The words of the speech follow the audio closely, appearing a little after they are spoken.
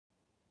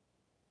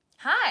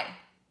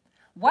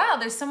Wow,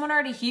 there's someone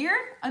already here?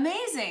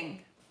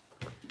 Amazing.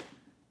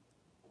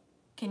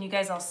 Can you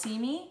guys all see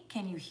me?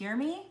 Can you hear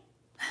me?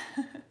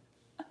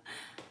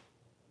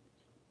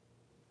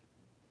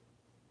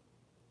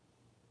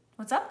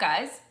 What's up,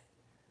 guys?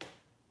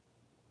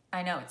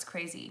 I know, it's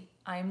crazy.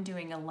 I'm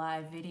doing a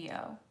live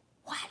video.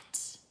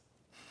 What?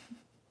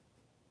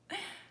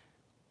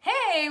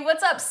 Hey,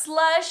 what's up,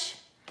 Slush?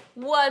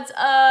 What's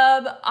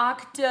up,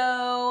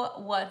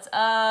 Octo? What's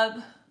up,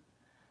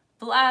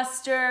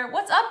 Blaster?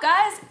 What's up,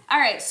 guys? All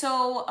right,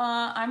 so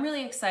I'm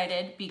really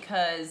excited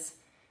because,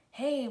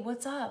 hey,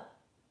 what's up?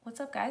 What's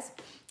up, guys?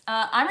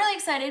 I'm really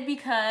excited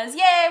because,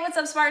 yay, what's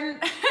up, Spartan?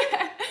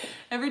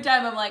 Every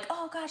time I'm like,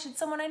 oh gosh, it's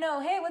someone I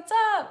know. Hey, what's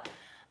up?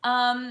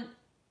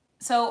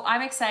 So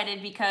I'm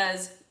excited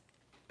because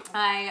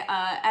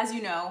as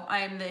you know, I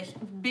am the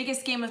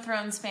biggest Game of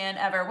Thrones fan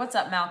ever. What's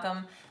up,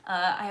 Malcolm?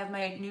 I have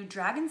my new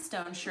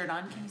Dragonstone shirt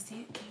on. Can you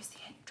see it? Can you see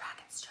it?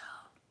 Dragonstone.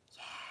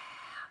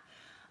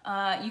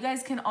 Yeah. You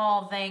guys can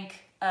all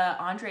thank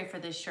Andre for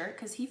this shirt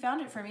because he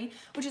found it for me,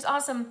 which is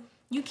awesome.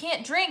 You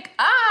can't drink.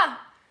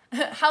 Ah!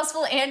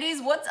 Houseful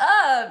Andes, what's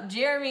up?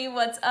 Jeremy,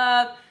 what's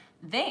up?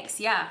 Thanks.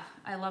 Yeah,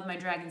 I love my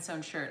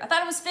Dragonstone shirt. I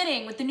thought it was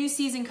fitting with the new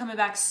season coming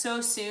back so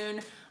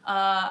soon.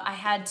 I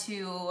had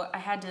to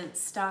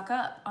stock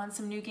up on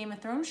some new Game of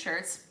Thrones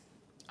shirts.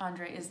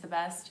 Andre is the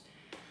best.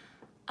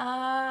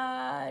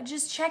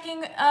 Just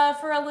checking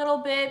for a little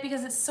bit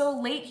because it's so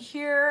late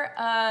here.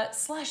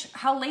 Slush,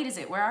 how late is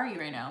it? Where are you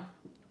right now?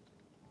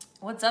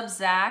 What's up,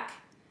 Zach?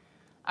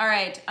 All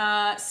right,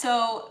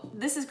 so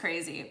this is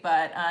crazy,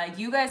 but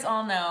you guys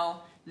all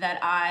know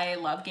that I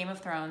love Game of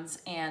Thrones,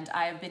 and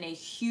I have been a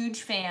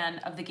huge fan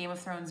of the Game of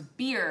Thrones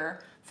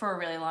beer for a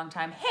really long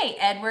time. Hey,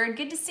 Edward,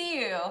 good to see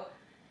you.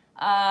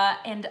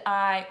 And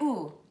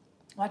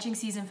watching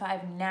season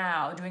 5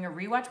 now, doing a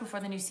rewatch before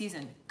the new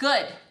season.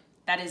 Good,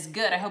 that is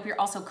good. I hope you're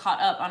also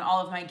caught up on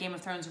all of my Game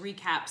of Thrones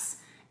recaps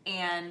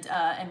and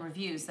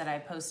reviews that I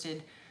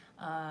posted.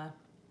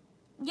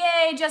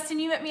 Yay, Justin,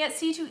 you met me at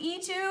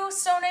C2E2.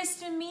 So nice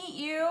to meet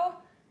you.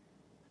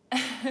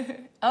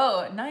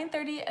 Oh,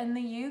 9:30 in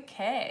the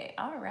UK.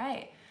 All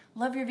right.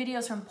 Love your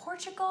videos from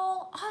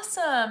Portugal.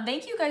 Awesome.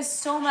 Thank you guys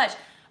so much.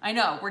 I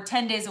know, we're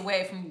 10 days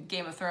away from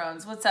Game of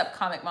Thrones. What's up,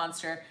 Comic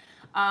Monster?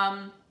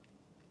 I'm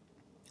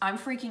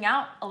freaking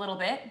out a little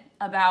bit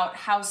about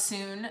how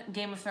soon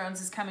Game of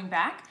Thrones is coming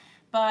back.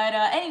 But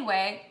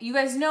anyway, you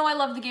guys know I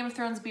love the Game of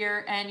Thrones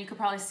beer, and you could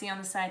probably see on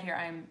the side here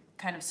I'm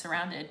kind of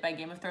surrounded by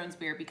Game of Thrones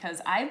beer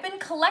because I've been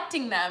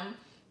collecting them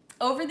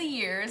over the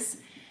years.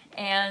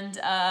 And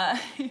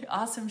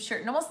awesome shirt.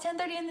 And almost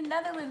 10:30 in the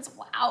Netherlands.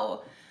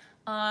 Wow.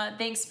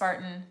 Thanks,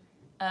 Spartan.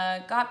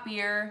 Got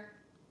beer.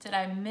 Did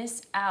I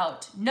miss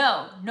out?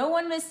 No, no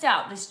one missed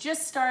out. This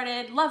just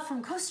started. Love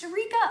from Costa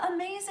Rica.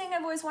 Amazing.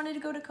 I've always wanted to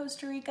go to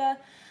Costa Rica.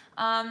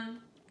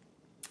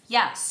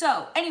 Yeah,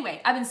 so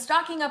anyway, I've been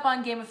stocking up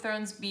on Game of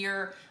Thrones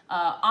beer.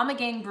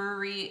 Ommegang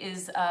Brewery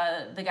is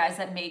the guys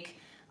that make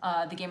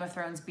the Game of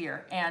Thrones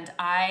beer. And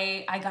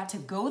I got to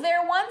go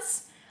there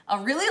once, a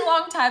really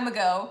long time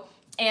ago,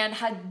 and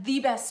had the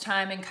best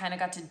time and kind of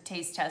got to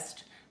taste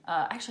test.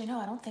 Actually, no,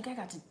 I don't think I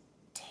got to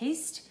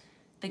taste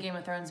the Game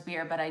of Thrones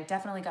beer, but I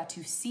definitely got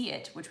to see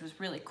it, which was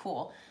really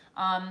cool.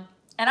 And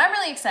I'm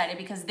really excited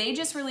because they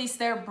just released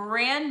their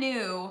brand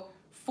new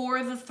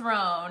For the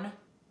Throne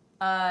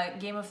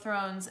Game of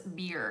Thrones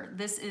beer.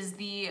 This is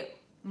the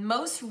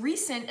most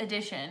recent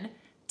addition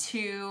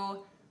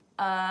to,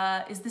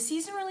 is the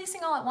season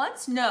releasing all at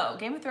once? No,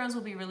 Game of Thrones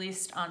will be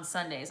released on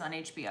Sundays on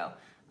HBO.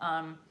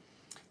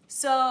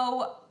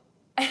 So,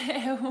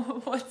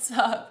 what's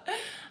up?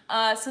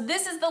 So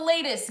this is the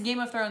latest Game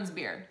of Thrones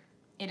beer.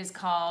 It is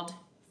called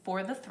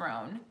For the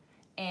Throne,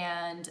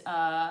 and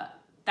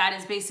that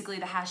is basically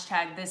the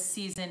hashtag this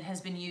season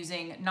has been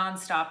using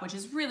nonstop, which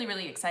is really,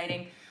 really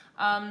exciting.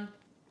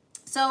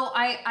 So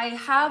I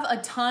have a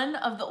ton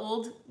of the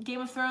old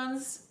Game of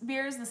Thrones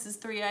beers. This is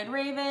Three-Eyed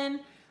Raven.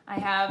 I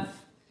have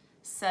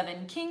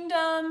Seven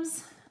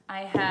Kingdoms.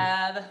 I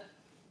have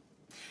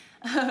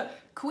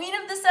Queen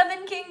of the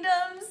Seven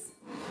Kingdoms.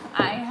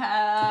 I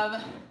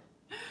have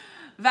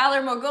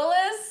Valor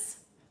Morghulis.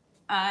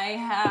 I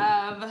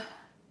have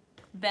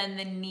Bend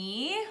the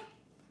Knee.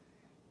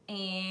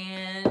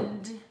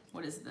 And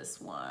what is this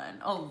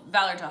one? Oh,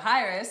 Valor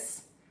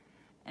Tohyrus.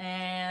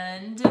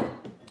 And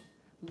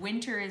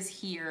Winter is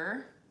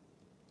Here.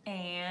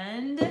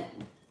 And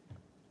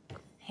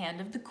Hand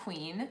of the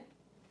Queen.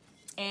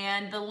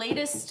 And the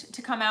latest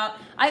to come out,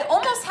 I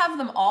almost have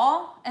them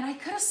all, and I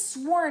could have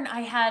sworn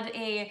I had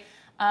a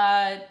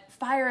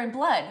Fire and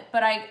Blood,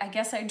 but I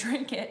guess I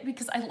drank it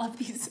because I love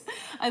these.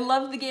 I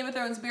love the Game of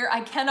Thrones beer.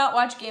 I cannot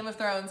watch Game of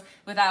Thrones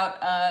without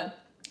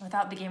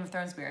the Game of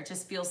Thrones beer. It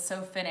just feels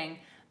so fitting.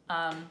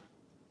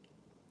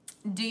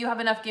 Do you have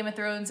enough Game of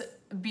Thrones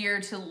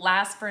beer to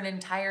last for an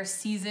entire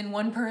season,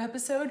 one per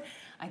episode?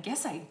 I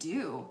guess I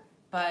do,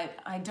 but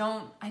I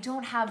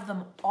don't have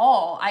them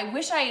all. I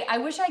wish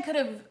I could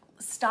have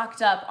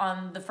stocked up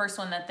on the first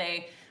one that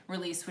they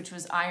released, which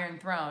was Iron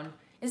Throne.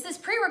 Is this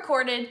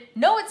pre-recorded?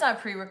 No, it's not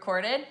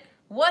pre-recorded.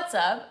 What's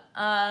up?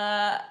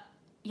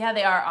 Yeah,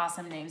 they are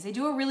awesome names. They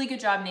do a really good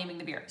job naming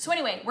the beer. So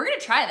anyway, we're gonna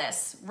try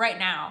this right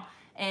now,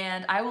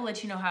 and I will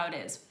let you know how it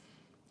is.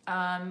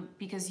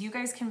 Because you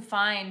guys can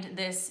find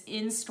this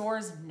in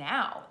stores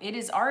now. It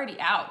is already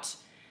out.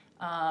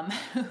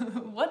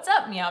 What's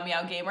up, Meow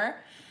Meow Gamer?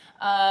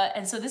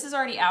 And so this is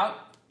already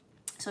out.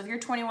 So if you're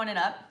 21 and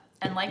up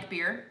and like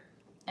beer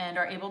and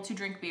are able to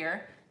drink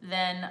beer,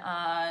 then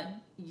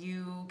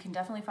you can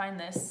definitely find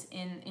this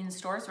in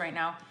stores right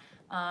now.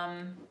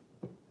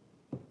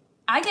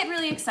 I get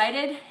really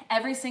excited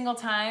every single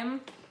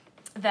time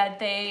that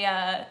they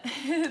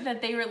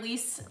that they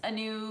release a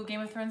new Game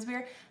of Thrones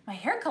beer. My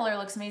hair color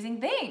looks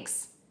amazing.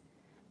 Thanks.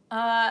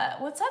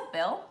 What's up,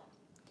 Bill?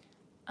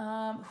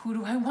 Who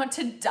do I want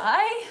to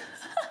die?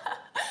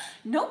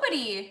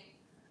 Nobody.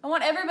 I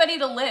want everybody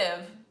to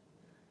live.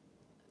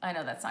 I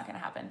know that's not gonna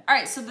happen. All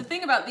right, so the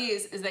thing about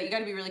these is that you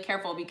gotta be really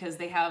careful because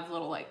they have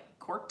little like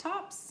cork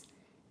tops,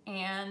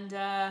 and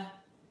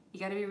you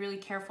gotta be really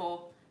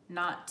careful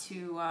not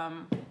to,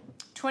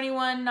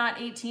 21,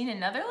 not 18 in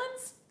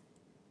Netherlands?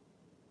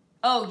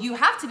 Oh, you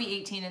have to be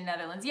 18 in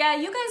Netherlands. Yeah,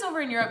 you guys over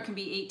in Europe can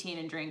be 18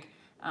 and drink,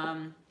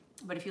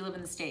 but if you live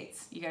in the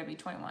States, you gotta be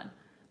 21.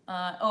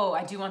 Oh,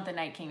 I do want the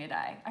Night King to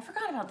die. I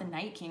forgot about the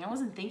Night King. I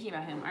wasn't thinking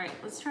about him. All right,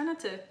 let's try not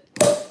to.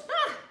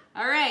 Ah,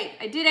 all right,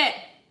 I did it.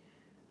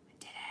 I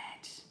did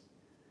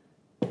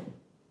it.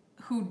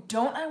 Who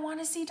don't I want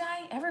to see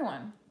die?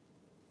 Everyone.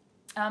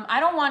 I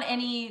don't want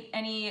any,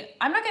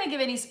 I'm not gonna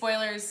give any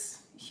spoilers,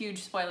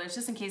 huge spoilers,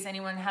 just in case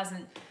anyone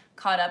hasn't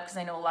caught up, because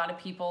I know a lot of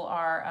people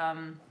are,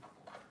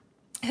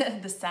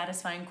 the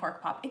satisfying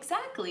cork pop.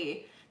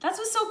 Exactly. That's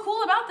what's so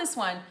cool about this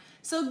one.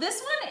 So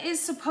this one is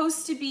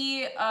supposed to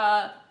be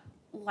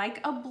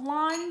like a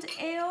blonde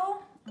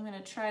ale. I'm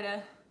gonna try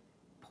to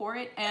pour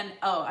it, and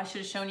oh, I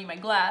should have shown you my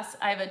glass.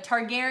 I have a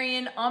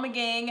Targaryen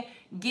Ommegang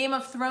Game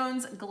of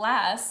Thrones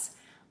glass.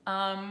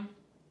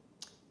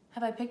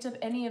 Have I picked up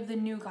any of the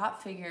new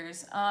GOT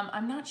figures?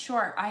 I'm not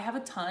sure. I have a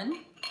ton.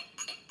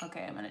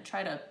 Okay, I'm gonna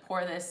try to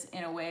pour this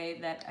in a way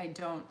that I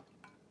don't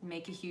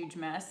make a huge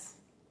mess.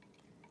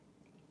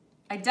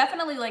 I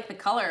definitely like the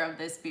color of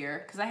this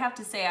beer, because I have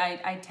to say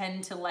I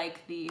tend to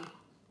like the,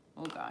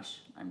 oh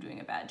gosh, I'm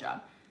doing a bad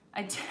job.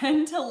 I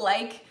tend to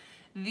like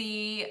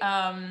the,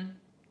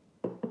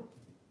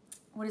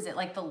 what is it,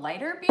 like the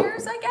lighter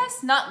beers, I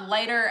guess? Not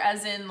lighter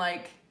as in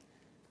like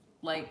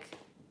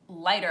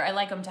lighter. I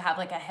like them to have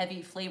like a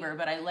heavy flavor,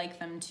 but I like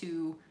them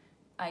to,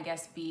 I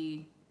guess,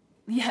 be,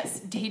 yes,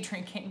 day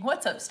drinking.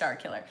 What's up, Star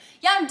Killer?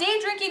 Yeah, I'm day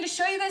drinking to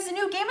show you guys a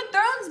new Game of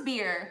Thrones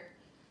beer.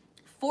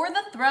 For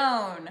the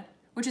Throne,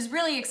 which is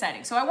really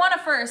exciting. So I want to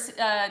first,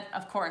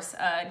 of course,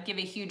 give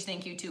a huge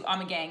thank you to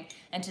Ommegang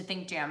and to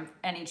Think Jam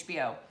and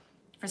HBO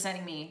for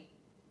sending me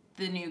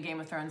the new Game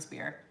of Thrones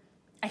beer.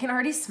 I can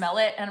already smell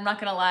it, and I'm not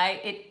gonna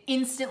lie, it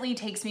instantly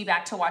takes me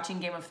back to watching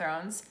Game of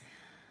Thrones.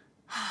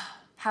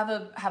 Have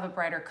a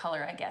brighter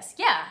color, I guess.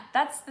 Yeah,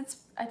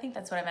 I think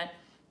that's what I meant.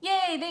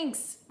 Yay,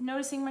 thanks.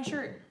 Noticing my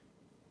shirt.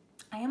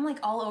 I am like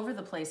all over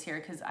the place here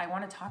because I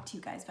want to talk to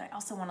you guys, but I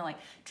also want to like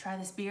try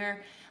this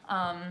beer.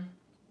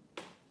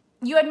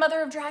 You had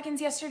Mother of Dragons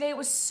yesterday. It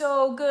was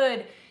so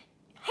good.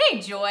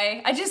 Hey,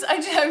 Joy.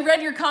 I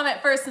read your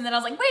comment first, and then I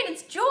was like, wait,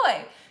 it's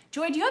Joy.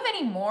 Joy, do you have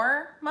any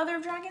more Mother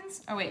of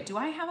Dragons? Oh, wait, do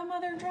I have a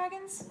Mother of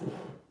Dragons?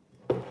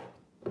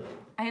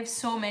 I have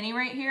so many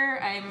right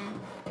here.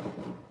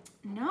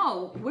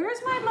 No, where's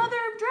my Mother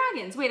of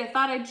Dragons? Wait, I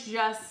thought I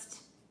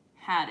just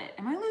had it.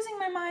 Am I losing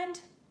my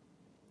mind?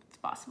 It's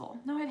possible.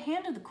 No, I have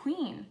Hand of the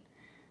Queen.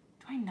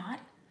 Do I not?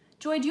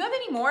 Joy, do you have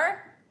any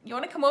more? You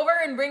want to come over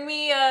and bring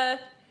me the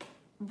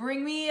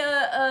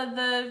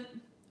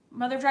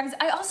Mother of Dragons?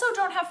 I also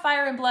don't have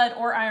Fire and Blood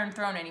or Iron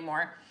Throne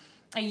anymore.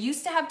 I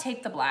used to have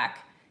Take the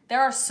Black.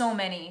 There are so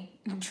many.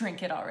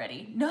 Drink it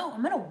already. No,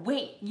 I'm gonna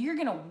wait. You're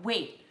gonna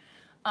wait.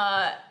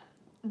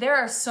 There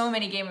are so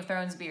many Game of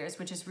Thrones beers,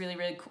 which is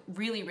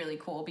really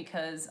cool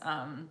because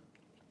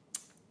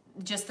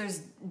just there's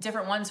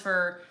different ones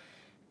for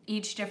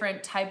each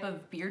different type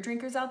of beer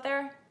drinkers out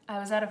there. I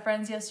was at a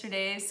friend's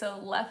yesterday, so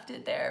left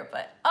it there,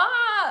 but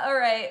all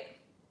right.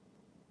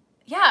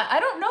 Yeah, I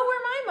don't know where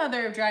my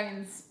Mother of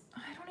Dragons,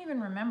 I don't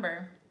even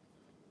remember.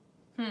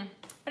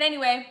 But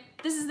anyway,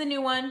 this is the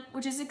new one,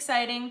 which is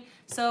exciting.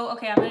 So,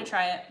 okay, I'm gonna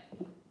try it.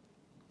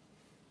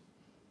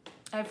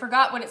 I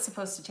forgot what it's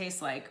supposed to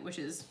taste like, which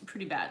is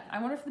pretty bad. I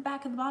wonder if the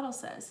back of the bottle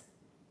says.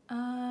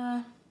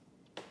 Oh,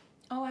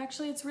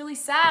 actually, it's really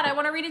sad. I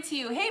want to read it to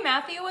you. Hey,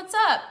 Matthew, what's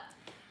up?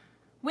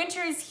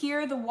 Winter is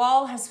here, the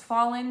wall has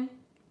fallen,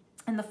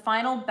 and the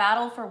final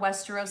battle for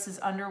Westeros is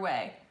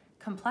underway.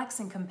 Complex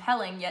and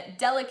compelling, yet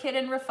delicate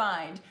and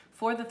refined,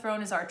 For the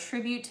Throne is our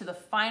tribute to the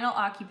final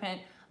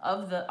occupant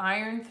of the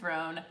Iron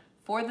Throne.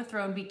 For the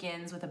Throne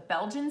begins with a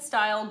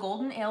Belgian-style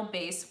golden ale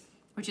base,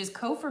 which is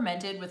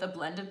co-fermented with a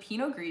blend of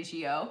Pinot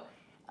Grigio,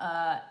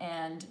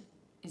 and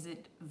is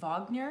it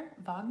Wagner?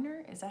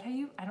 Wagner? Is that how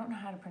you, I don't know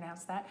how to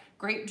pronounce that.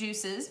 Grape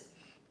juices.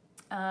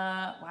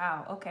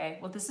 Wow, okay.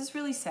 Well, this is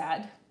really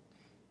sad.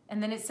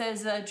 And then it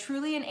says,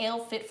 truly an ale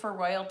fit for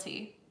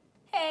royalty.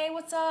 Hey,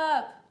 what's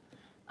up?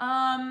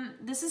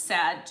 This is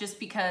sad just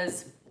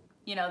because,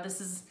 you know,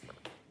 this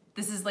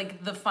is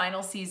like the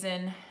final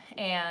season,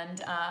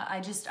 and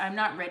I'm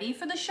not ready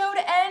for the show to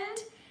end.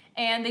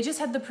 And they just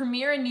had the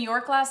premiere in New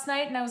York last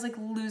night, and I was like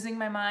losing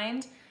my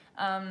mind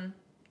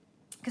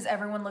because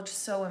everyone looked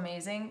so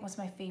amazing. What's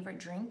my favorite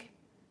drink?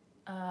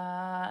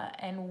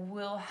 And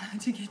we'll have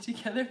to get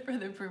together for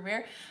the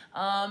premiere.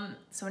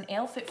 So an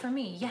ale fit for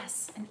me.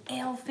 Yes, an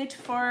ale fit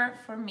for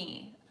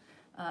me.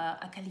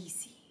 A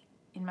Khaleesi.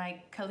 In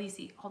my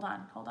Khaleesi. Hold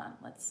on.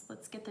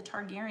 Let's get the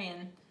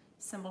Targaryen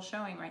symbol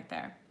showing right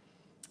there.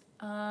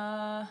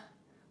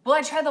 Will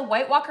I try the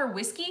White Walker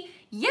whiskey?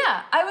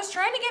 Yeah, I was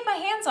trying to get my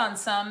hands on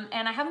some,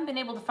 and I haven't been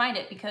able to find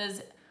it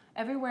because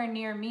everywhere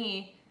near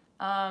me,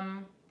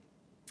 can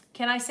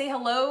I say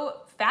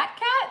hello, Fat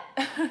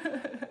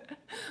Cat?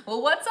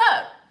 Well, what's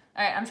up?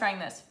 All right, I'm trying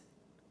this.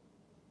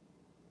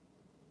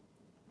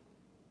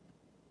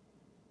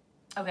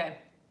 Okay,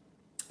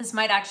 this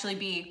might actually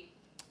be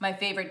my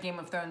favorite Game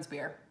of Thrones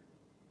beer.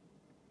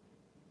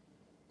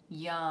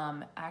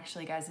 Yum.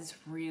 Actually, guys, it's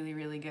really,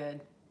 really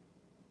good.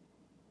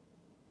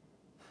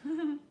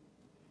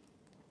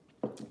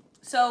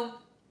 So,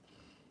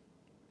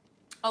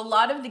 a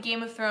lot of the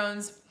Game of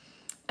Thrones,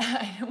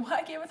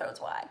 why Game of Thrones,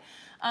 why?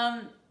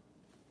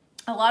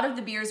 A lot of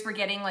the beers were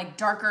getting like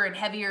darker and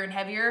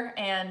heavier,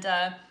 and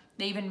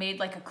they even made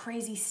like a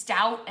crazy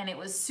stout, and it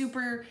was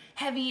super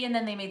heavy, and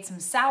then they made some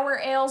sour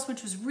ales,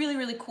 which was really,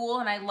 really cool,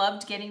 and I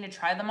loved getting to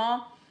try them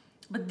all.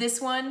 But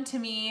this one, to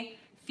me,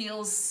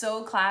 feels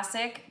so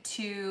classic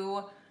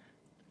to,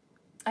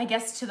 I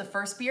guess, to the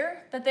first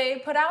beer that they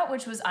put out,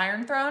 which was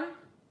Iron Throne,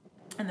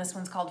 and this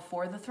one's called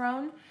For the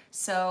Throne.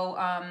 So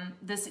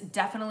this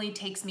definitely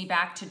takes me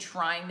back to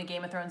trying the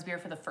Game of Thrones beer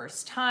for the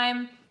first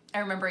time. I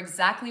remember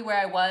exactly where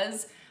I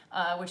was,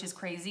 which is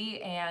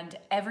crazy, and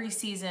every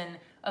season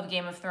of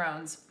Game of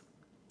Thrones,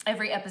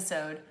 every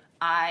episode,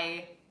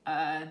 I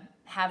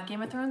have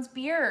Game of Thrones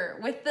beer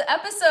with the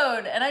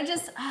episode, and I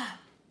just,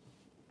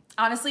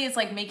 honestly, it's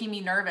like making me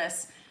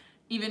nervous,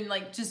 even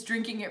like just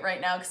drinking it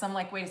right now, because I'm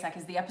like, wait a sec,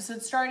 is the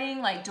episode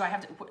starting? Like, do I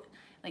have to,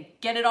 like,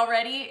 get it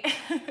already?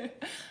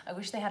 I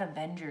wish they had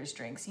Avengers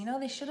drinks. You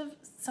know,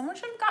 someone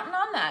should have gotten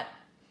on that,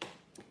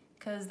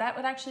 because that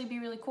would actually be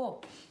really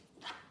cool.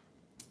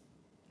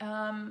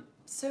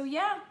 So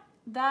yeah,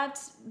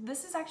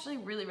 this is actually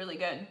really, really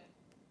good.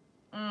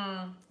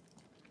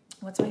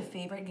 What's my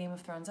favorite Game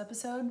of Thrones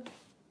episode?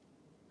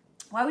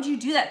 Why would you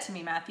do that to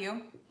me,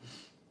 Matthew?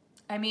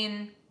 I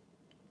mean,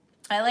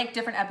 I like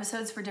different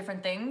episodes for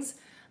different things.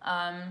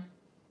 I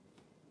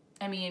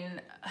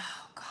mean,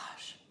 oh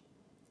gosh.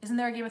 Isn't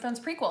there a Game of Thrones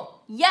prequel?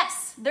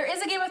 Yes, there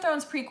is a Game of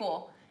Thrones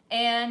prequel.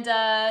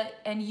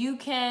 And you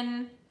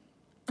can,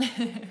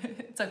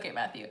 it's okay,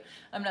 Matthew.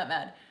 I'm not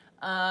mad.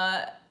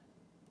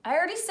 I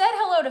already said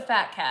hello to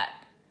Fat Cat.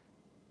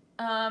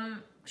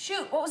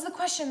 Shoot, what was the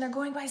question? They're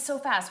going by so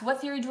fast. What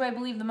theory do I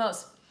believe the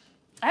most?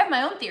 I have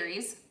my own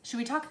theories. Should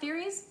we talk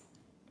theories?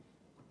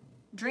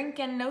 Drink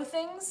and know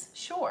things?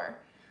 Sure.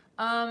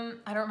 I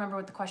don't remember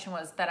what the question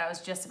was that I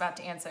was just about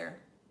to answer.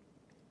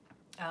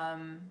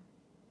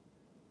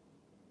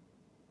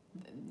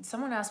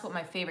 Someone asked what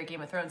my favorite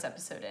Game of Thrones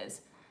episode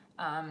is.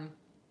 And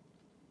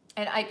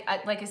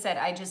I like I said,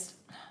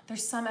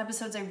 there's some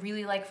episodes I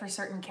really like for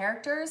certain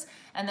characters,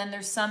 and then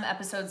there's some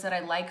episodes that I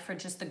like for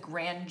just the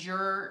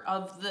grandeur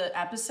of the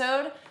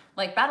episode.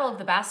 Like Battle of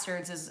the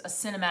Bastards is a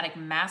cinematic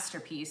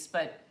masterpiece,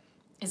 but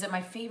is it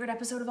my favorite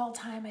episode of all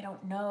time? I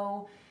don't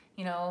know.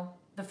 You know,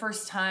 the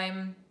first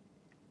time,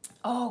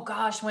 oh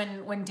gosh,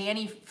 when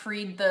Dany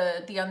freed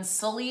the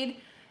Unsullied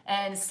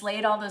and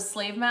slayed all the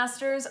slave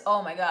masters,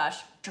 oh my gosh,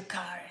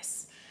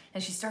 Dracarys.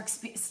 And she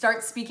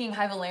starts speaking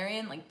High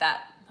Valyrian, like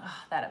that.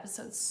 Oh, that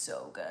episode's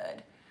so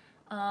good.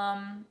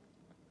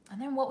 And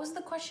then what was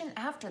the question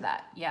after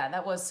that? Yeah,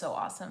 that was so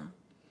awesome.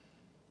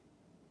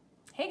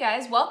 Hey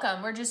guys,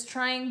 welcome. We're just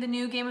trying the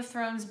new Game of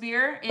Thrones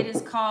beer. It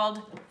is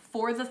called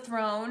For the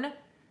Throne.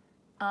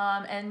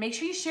 And make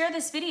sure you share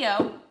this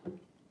video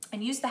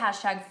and use the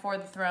hashtag For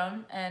the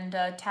Throne and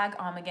tag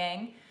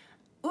Ommegang.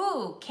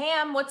 Ooh,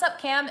 Cam, what's up,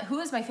 Cam?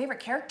 Who is my favorite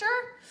character?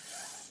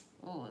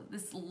 Ooh,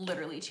 this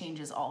literally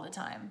changes all the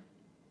time.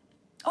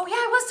 Oh yeah,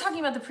 I was talking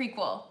about the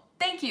prequel.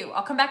 Thank you.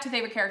 I'll come back to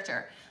favorite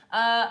character.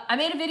 I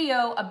made a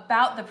video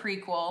about the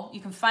prequel. You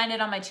can find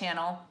it on my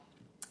channel.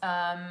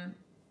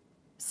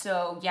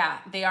 So yeah,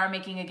 they are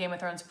making a Game of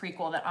Thrones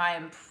prequel that I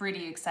am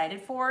pretty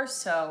excited for.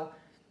 So,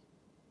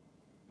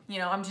 you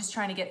know, I'm just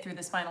trying to get through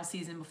this final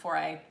season before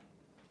I,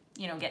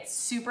 you know, get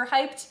super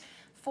hyped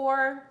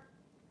for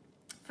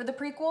the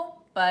prequel.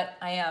 But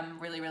I am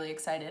really, really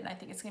excited. I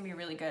think it's gonna be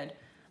really good.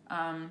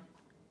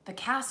 The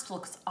cast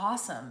looks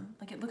awesome.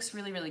 Like, it looks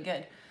really, really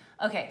good.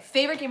 Okay,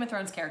 favorite Game of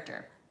Thrones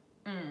character.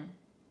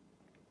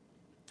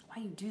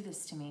 Why you do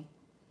this to me?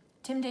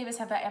 Tim Davis,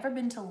 have I ever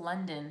been to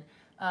London?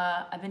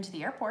 I've been to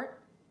the airport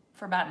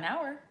for about an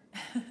hour.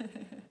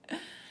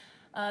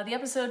 The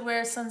episode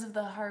where Sons of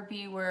the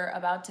Harpy were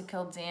about to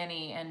kill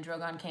Dany and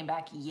Drogon came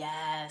back.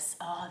 Yes.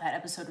 Oh, that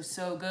episode was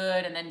so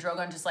good. And then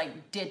Drogon just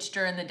like ditched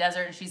her in the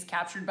desert and she's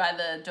captured by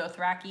the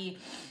Dothraki.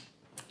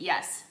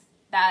 yes,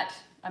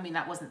 I mean,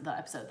 that wasn't the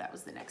episode, that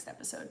was the next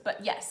episode.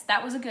 But yes,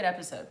 that was a good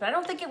episode. But I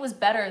don't think it was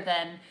better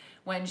than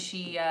when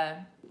she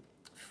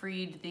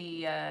freed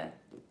the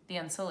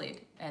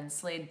Unsullied and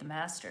slayed the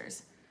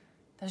Masters.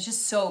 That was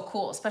just so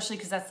cool, especially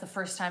because that's the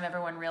first time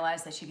everyone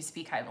realized that she could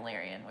speak High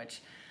Valyrian,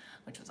 which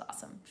was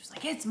awesome. She was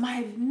like, it's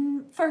my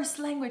first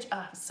language.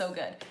 Ah, so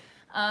good.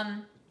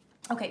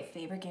 Okay,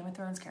 favorite Game of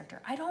Thrones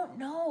character. I don't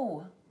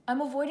know.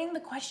 I'm avoiding the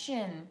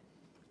question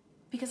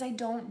because I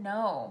don't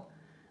know.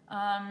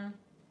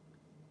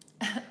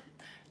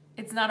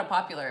 It's not a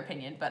popular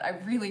opinion, but I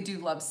really do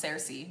love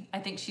Cersei. I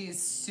think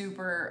she's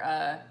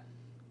super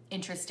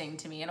interesting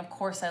to me. And of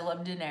course I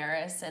love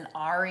Daenerys and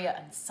Arya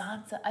and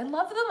Sansa. I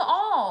love them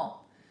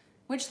all.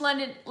 Which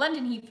London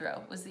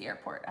Heathrow was the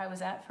airport I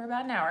was at for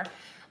about an hour.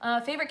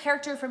 Favorite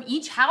character from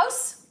each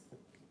house?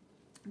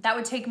 That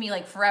would take me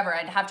like forever.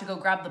 I'd have to go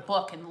grab the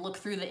book and look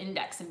through the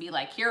index and be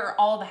like, here are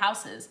all the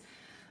houses.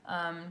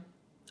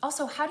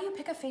 Also, how do you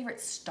pick a favorite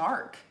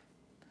Stark?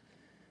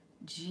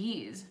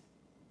 Jeez.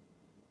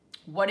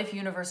 What if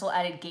Universal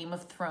added Game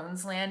of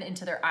Thrones land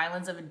into their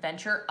islands of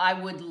adventure? I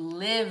would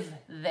live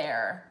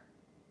there.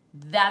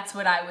 That's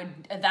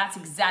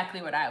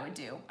exactly what I would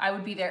do. I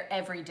would be there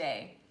every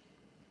day.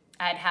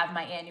 I'd have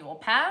my annual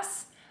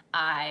pass.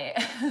 I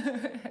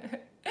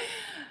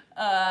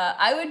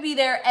would be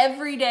there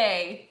every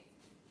day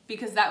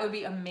because that would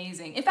be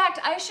amazing. In fact,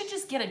 I should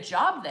just get a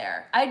job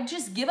there. I'd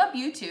just give up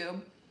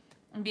YouTube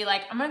and be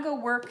like, I'm gonna go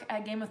work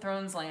at Game of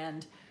Thrones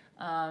land,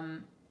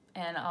 and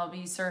I'll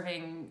be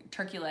serving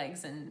turkey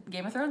legs and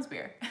Game of Thrones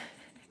beer.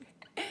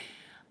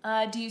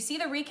 Do you see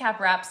the recap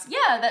wraps?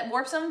 Yeah, that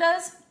Warp Zone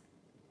does.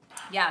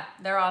 Yeah,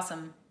 they're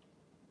awesome.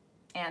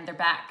 And they're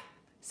back.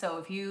 So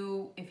if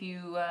you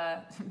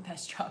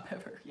best job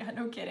ever. Yeah,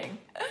 no kidding.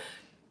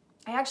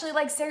 I actually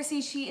like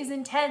Cersei. She is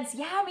intense.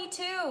 Yeah, me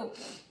too.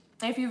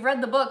 If you've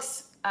read the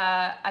books,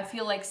 I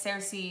feel like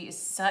Cersei is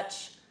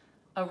such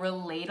a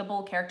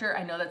relatable character.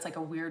 I know that's like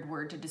a weird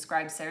word to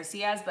describe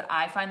Cersei as, but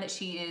I find that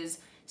she is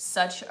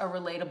such a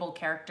relatable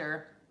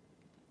character,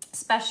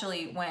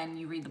 especially when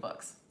you read the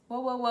books.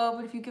 Whoa, whoa, whoa,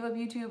 but if you give up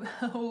YouTube,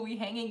 will we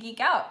hang and geek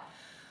out?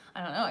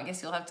 I don't know, I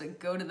guess you'll have to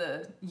go to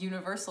the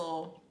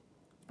Universal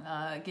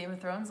Game of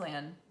Thrones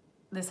land,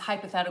 this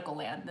hypothetical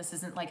land. This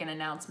isn't like an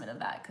announcement of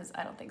that, because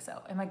I don't think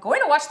so. Am I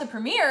going to watch the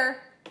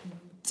premiere?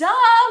 Duh,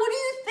 what do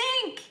you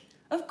think?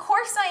 Of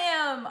course I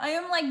am. I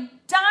am like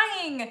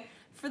dying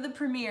for the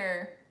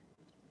premiere.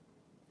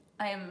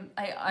 I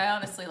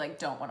honestly like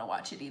don't want to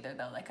watch it either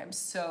though. Like I'm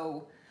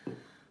so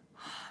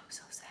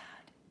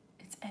sad.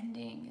 It's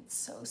ending. It's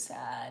so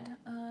sad.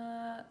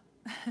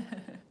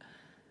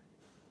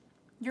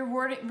 You're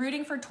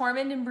rooting for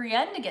Tormund and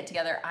Brienne to get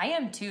together. I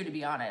am too, to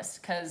be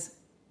honest, because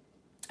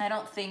I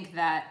don't think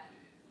that,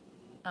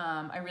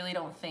 I really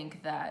don't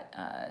think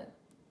that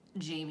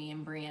Jaime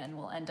and Brienne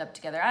will end up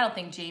together. I don't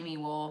think Jaime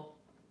will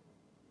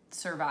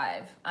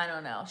survive. I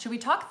don't know. Should we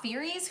talk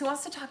theories? Who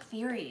wants to talk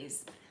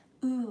theories?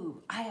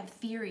 Ooh, I have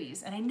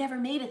theories, and I never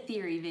made a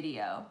theory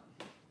video.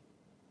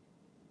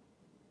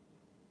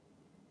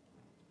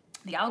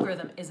 The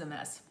algorithm is a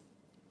mess.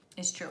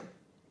 It's true.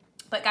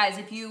 But guys,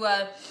 if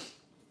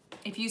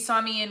you saw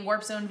me in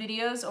Warp Zone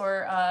videos,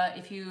 or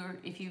if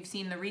you've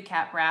seen the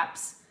recap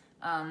wraps,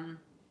 the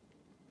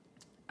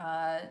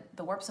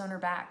Warp Zone are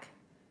back.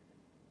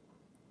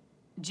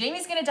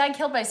 Jaime's gonna die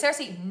killed by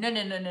Cersei.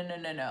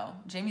 No.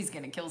 Jaime's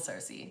gonna kill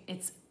Cersei.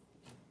 It's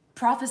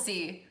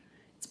prophecy.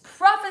 It's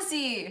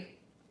prophecy.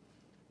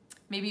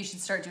 Maybe you should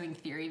start doing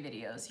theory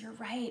videos. You're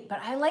right, but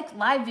I like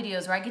live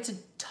videos where I get to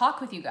talk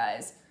with you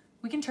guys.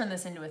 We can turn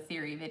this into a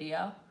theory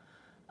video.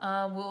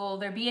 Will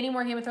there be any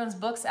more Game of Thrones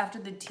books after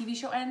the TV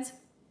show ends?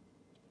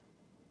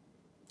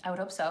 I would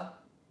hope so.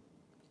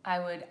 I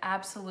would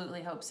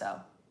absolutely hope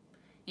so.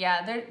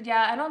 Yeah,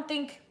 I don't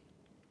think...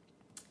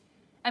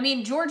 I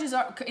mean, George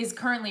is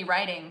currently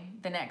writing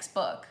the next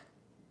book.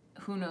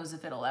 Who knows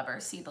if it'll ever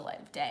see the light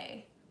of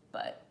day,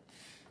 but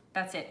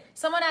that's it.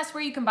 Someone asked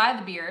where you can buy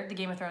the beer, the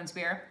Game of Thrones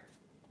beer.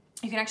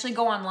 You can actually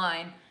go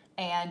online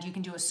and you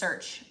can do a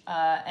search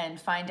and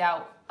find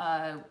out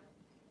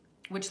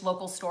which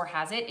local store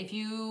has it. If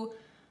you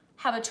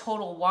have a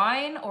Total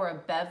Wine or a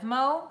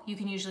Bevmo, you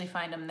can usually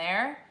find them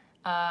there.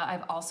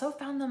 I've also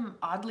found them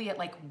oddly at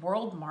like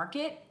World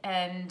Market,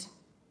 and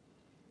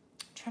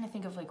I'm trying to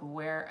think of like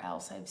where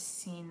else I've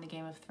seen the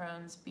Game of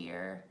Thrones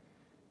beer.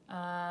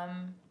 I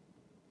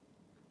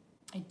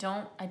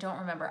don't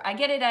remember. I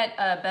get it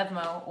at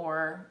Bevmo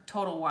or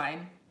Total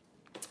Wine,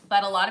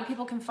 but a lot of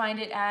people can find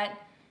it at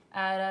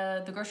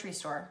the grocery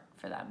store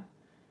for them.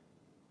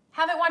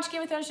 Haven't watched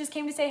Game of Thrones, just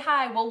came to say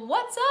hi. Well,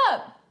 what's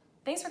up?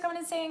 Thanks for coming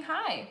and saying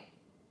hi.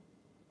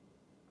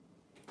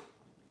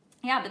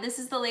 Yeah, but this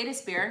is the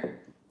latest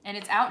beer, and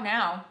it's out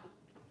now.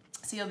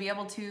 So you'll be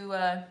able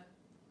to...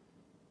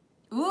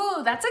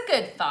 Ooh, that's a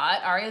good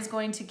thought. Arya's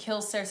going to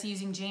kill Cersei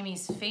using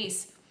Jaime's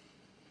face.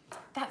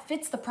 That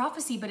fits the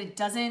prophecy, but it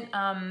doesn't...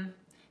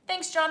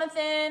 Thanks,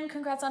 Jonathan.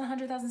 Congrats on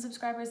 100,000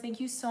 subscribers. Thank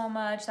you so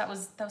much. That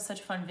was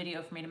such a fun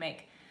video for me to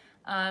make.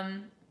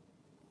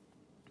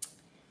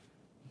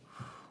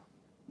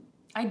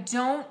 I I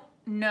don't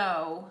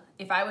know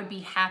if I would be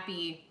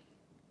happy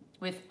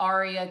with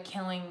Arya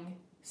killing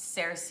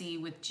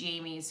Cersei with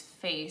Jaime's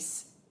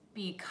face,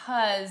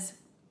 because,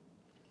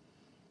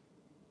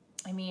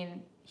 I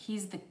mean,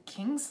 he's the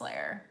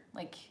Kingslayer.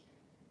 Like,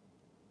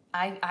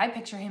 I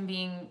picture him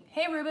being,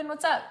 hey, Ruben,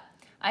 what's up?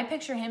 I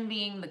picture him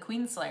being the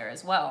Queenslayer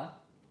as well.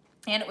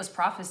 And it was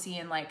prophecy,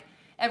 and like,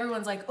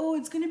 everyone's like, oh,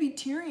 it's gonna be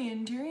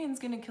Tyrion. Tyrion's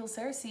gonna kill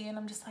Cersei. And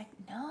I'm just like,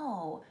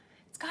 no,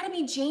 it's gotta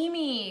be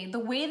Jaime. The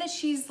way that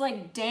she's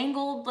like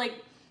dangled like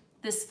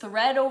this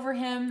thread over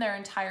him their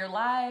entire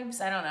lives.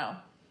 I don't know.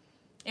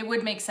 It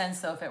would make sense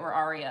though if it were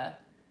Arya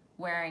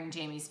wearing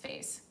Jaime's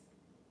face.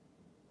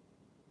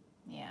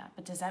 Yeah,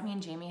 but does that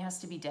mean Jaime has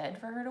to be dead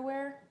for her to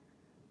wear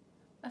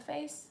a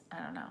face? I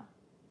don't know.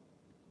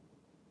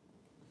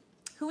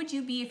 Who would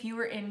you be if you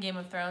were in Game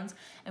of Thrones?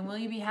 And will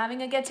you be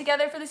having a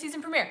get-together for the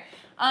season premiere?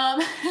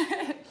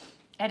 I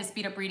had to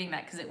speed up reading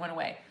that because it went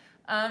away.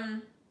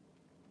 Who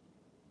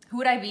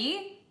would I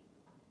be?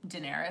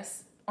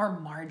 Daenerys or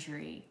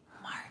Marjorie.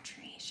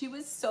 Marjorie, she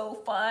was so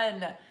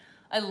fun.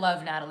 I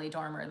love Natalie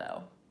Dormer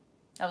though.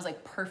 That was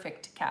like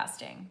perfect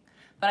casting.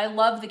 But I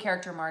love the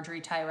character Marjorie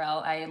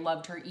Tyrell. I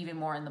loved her even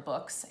more in the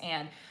books,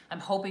 and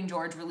I'm hoping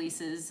George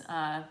releases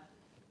the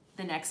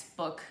next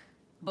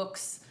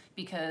books,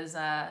 because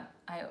I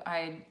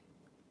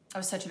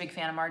was such a big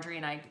fan of Marjorie,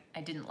 and I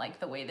didn't like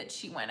the way that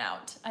she went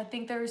out. I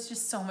think there was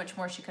just so much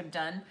more she could have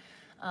done.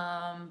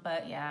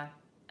 But yeah,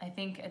 I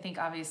think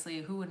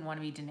obviously, who wouldn't want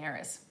to be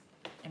Daenerys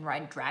and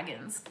ride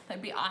dragons?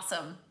 That'd be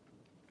awesome.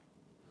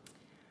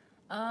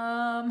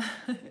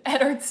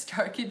 Eddard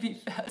Stark could be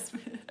fast.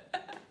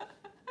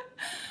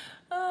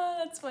 Oh,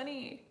 that's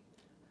funny.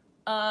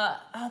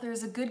 Oh,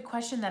 there's a good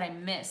question that I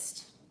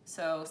missed.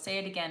 So say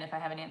it again if I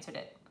haven't answered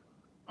it.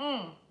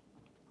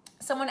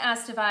 Someone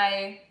asked if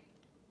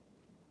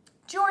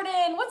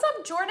Jordan, what's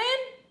up, Jordan?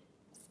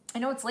 I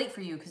know it's late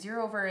for you because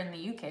you're over in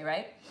the UK,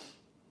 right?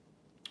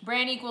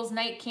 Bran equals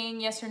Night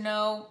King, yes or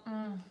no?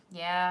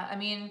 Yeah, I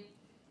mean,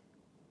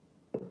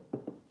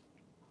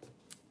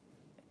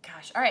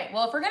 gosh. All right,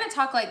 well, if we're gonna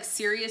talk like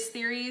serious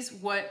theories,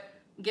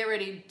 get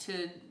ready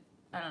to,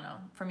 I don't know,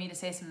 for me to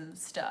say some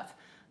stuff.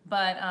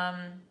 But,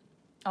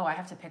 oh, I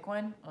have to pick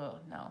one? Oh,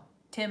 no.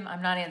 Tim,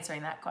 I'm not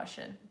answering that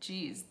question.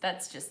 Jeez,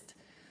 that's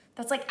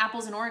like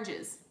apples and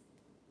oranges,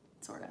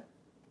 sort of.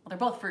 Well, they're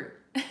both fruit.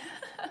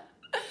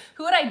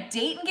 Who would I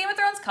date in Game of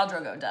Thrones? Khal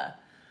Drogo, duh.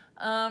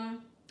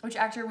 Which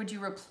actor would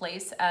you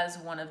replace as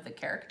one of the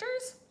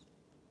characters?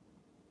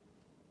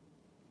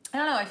 I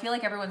don't know. I feel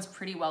like everyone's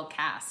pretty well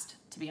cast,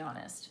 to be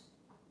honest.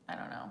 I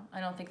don't know. I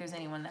don't think there's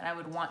anyone that I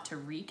would want to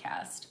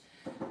recast.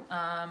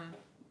 Yeah,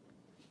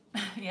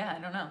 I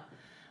don't know.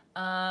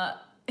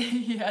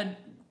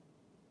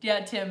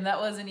 Yeah, Tim, that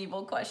was an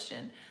evil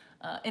question,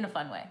 in a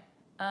fun way.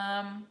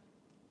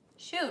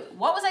 Shoot,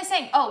 what was I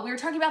saying? Oh, we were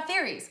talking about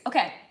theories.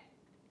 Okay,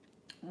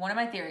 one of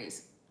my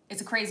theories.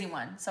 It's a crazy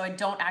one, so I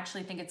don't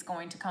actually think it's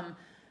going to come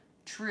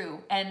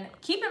true. And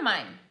keep in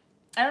mind,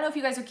 I don't know if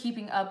you guys are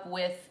keeping up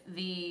with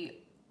the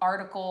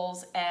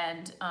articles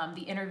and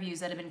the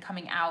interviews that have been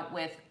coming out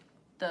with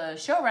the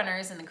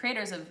showrunners and the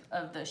creators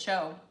of the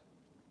show.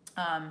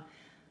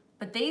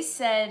 But they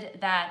said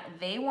that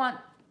they want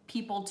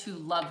people to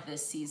love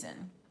this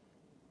season.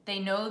 They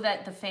know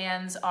that the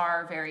fans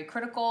are very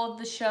critical of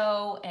the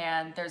show,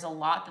 and there's a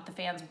lot that the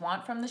fans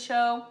want from the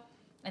show.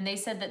 And they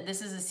said that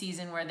this is a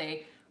season where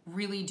they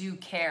really do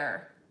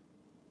care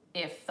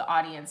if the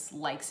audience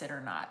likes it or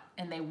not,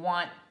 and they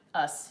want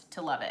us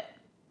to love it.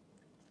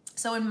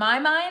 So in my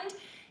mind,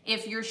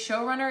 if your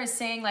showrunner is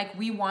saying like,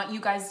 we want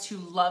you guys to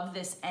love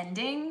this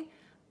ending,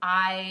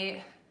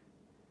 I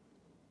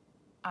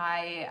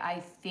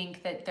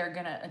think that they're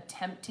gonna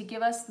attempt to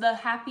give us the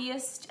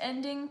happiest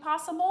ending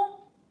possible.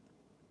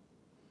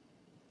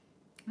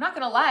 I'm not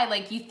gonna lie,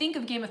 like, you think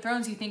of Game of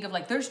Thrones, you think of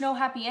like, there's no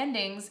happy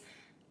endings,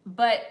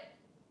 but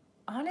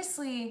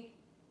honestly,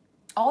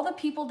 all the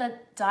people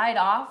that died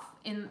off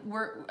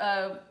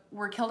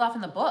were killed off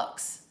in the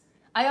books.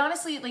 I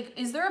honestly, like,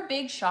 is there a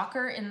big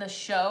shocker in the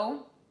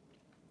show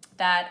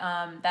that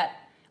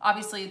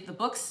obviously the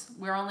books,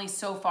 we're only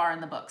so far in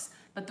the books,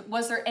 but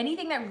was there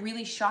anything that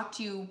really shocked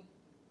you,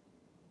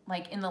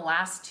 like in the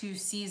last 2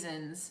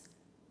 seasons?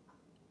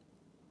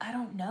 I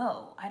don't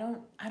know. I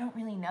don't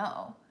really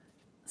know.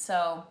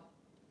 So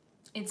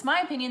it's my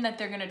opinion that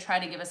they're gonna try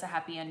to give us a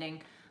happy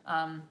ending,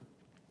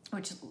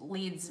 which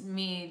leads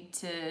me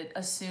to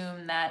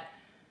assume that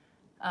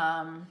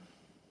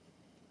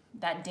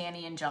that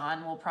Dany and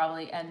Jon will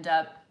probably end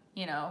up,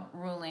 you know,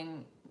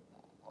 ruling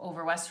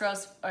over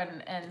Westeros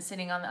and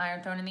sitting on the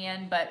Iron Throne in the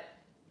end. But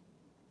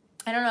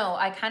I don't know.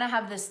 I kind of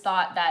have this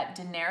thought that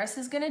Daenerys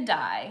is gonna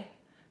die.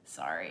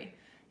 Sorry.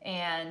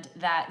 And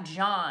that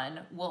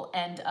Jon will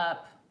end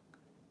up,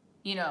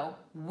 you know,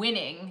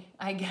 winning,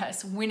 I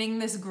guess, winning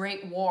this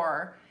great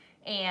war.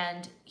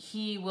 And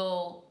he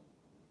will,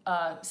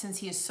 since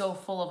he is so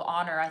full of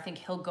honor, I think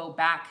he'll go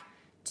back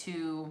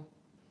to,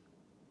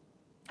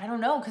 I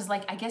don't know, because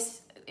like, I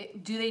guess,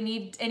 do they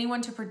need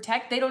anyone to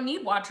protect? They don't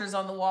need watchers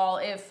on the wall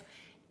if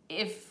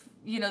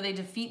you know, they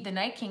defeat the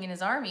Night King and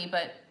his army,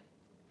 but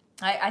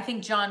I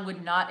think Jon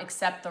would not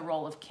accept the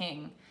role of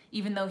king,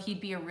 even though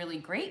he'd be a really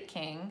great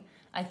king.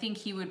 I think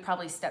he would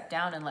probably step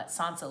down and let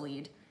Sansa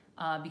lead,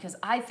 because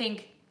I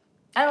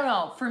don't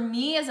know, for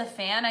me as a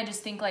fan, I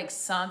just think like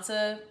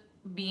Sansa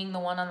being the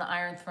one on the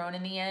Iron Throne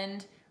in the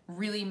end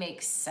really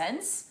makes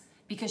sense,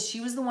 because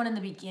she was the one in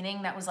the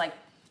beginning that was like,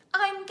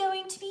 I'm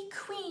going to be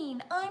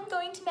queen, I'm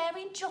going to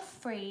marry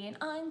Joffrey, and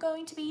I'm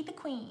going to be the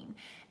queen.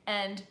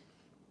 And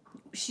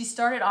she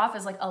started off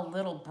as like a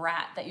little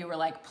brat that you were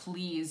like,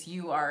 please,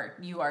 you are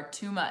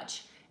too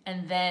much.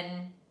 And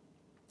then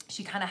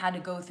she kind of had to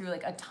go through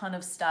like a ton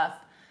of stuff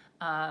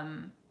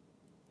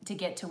to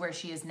get to where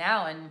she is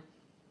now. And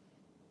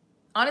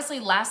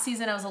honestly, last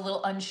season I was a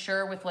little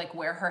unsure with like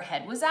where her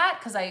head was at,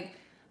 because I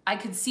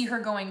could see her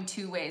going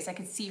two ways. I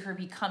could see her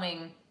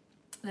becoming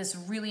this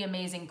really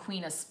amazing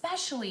queen,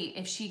 especially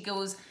if she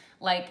goes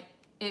like,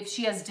 if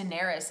she has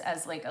Daenerys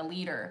as like a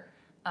leader.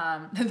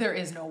 There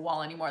is no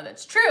wall anymore.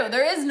 That's true.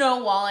 There is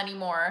no wall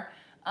anymore.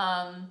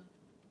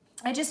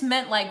 I just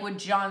meant like, would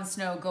Jon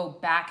Snow go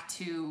back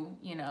to,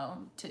 you know,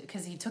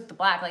 because he took the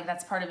black, like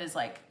that's part of his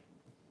like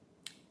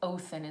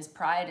oath and his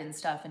pride and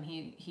stuff. And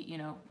he, you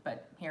know,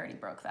 but he already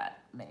broke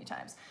that many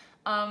times.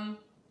 But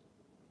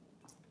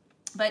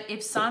if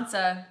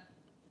Sansa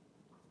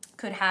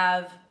could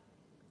have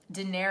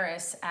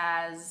Daenerys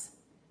as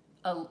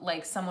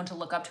like someone to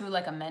look up to,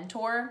 like a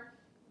mentor,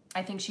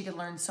 I think she could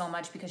learn so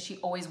much, because she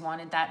always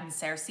wanted that in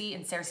Cersei,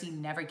 and Cersei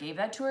never gave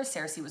that to her.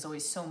 Cersei was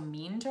always so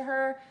mean to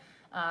her.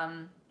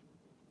 And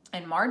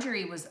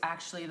Marjorie was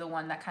actually the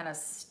one that kind of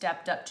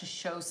stepped up to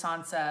show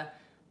Sansa,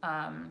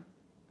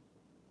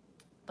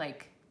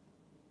 like,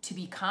 to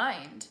be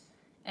kind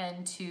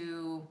and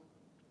to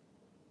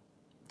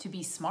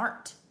be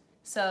smart.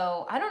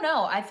 So I don't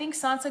know. I think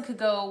Sansa could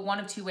go one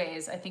of two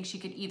ways. I think she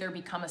could either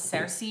become a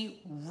Cersei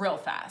real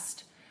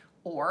fast,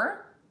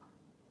 or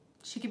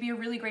she could be a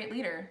really great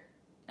leader.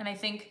 And I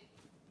think,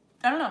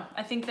 I don't know,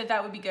 I think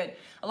that would be good.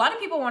 A lot of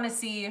people want to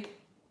see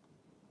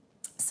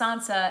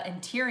Sansa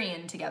and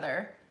Tyrion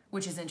together,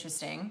 which is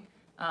interesting,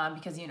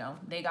 because, you know,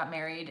 they got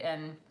married,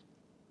 and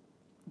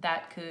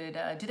that could,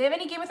 do they have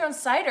any Game of Thrones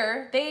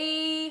cider?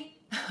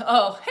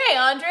 Oh, hey,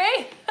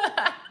 Andre.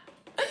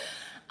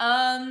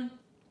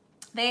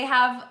 They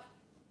have,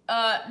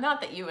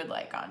 not that you would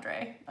like,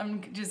 Andre.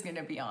 I'm just going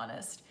to be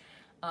honest,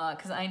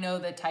 because I know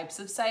the types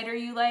of cider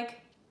you like.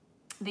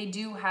 They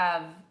do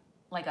have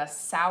like a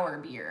sour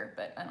beer,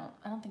 but I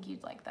don't think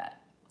you'd like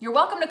that. You're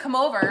welcome to come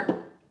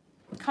over.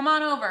 Come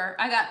on over.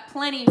 I got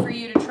plenty for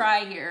you to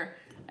try here.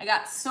 I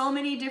got so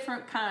many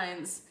different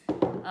kinds.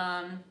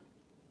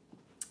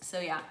 So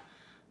yeah.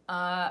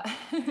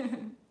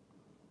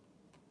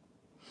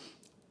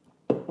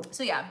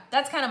 So yeah,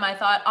 that's kind of my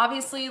thought.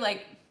 Obviously,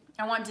 like,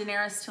 I want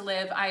Daenerys to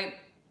live. I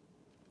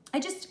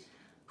just,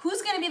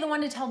 who's gonna be the one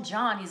to tell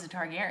Jon he's a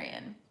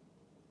Targaryen?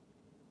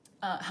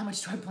 How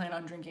much do I plan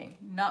on drinking?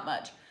 Not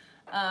much.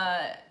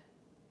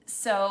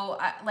 So,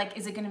 like,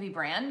 is it going to be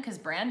Bran? Because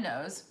Bran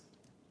knows.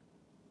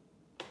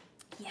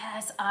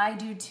 Yes, I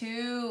do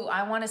too.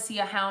 I want to see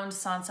a Hound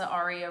Sansa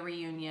Arya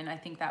reunion. I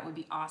think that would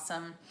be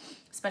awesome,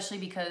 especially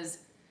because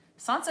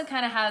Sansa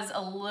kind of has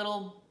a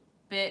little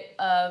bit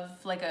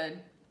of like a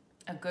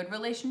good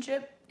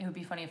relationship. It would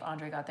be funny if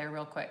Andre got there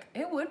real quick.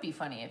 It would be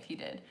funny if he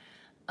did.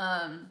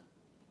 And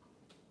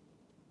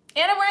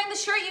I'm wearing the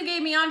shirt you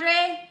gave me,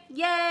 Andre.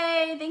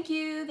 Yay, thank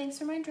you. Thanks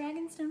for my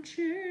Dragonstone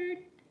shirt.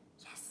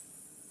 Yes.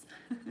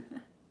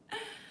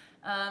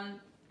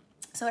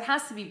 So it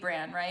has to be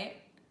Bran, right?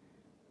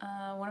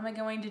 What am I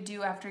going to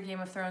do after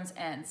Game of Thrones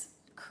ends?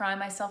 Cry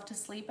myself to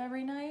sleep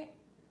every night?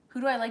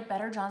 Who do I like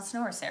better, Jon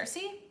Snow or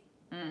Cersei?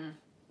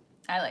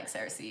 I like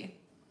Cersei.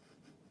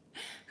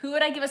 Who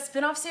would I give a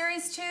spin-off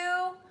series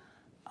to?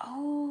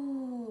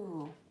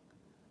 Oh.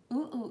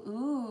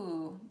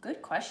 Ooh.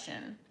 Good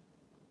question.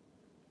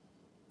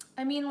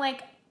 I mean,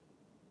 like,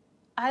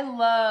 I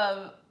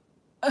love,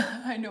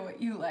 I know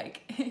what you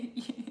like.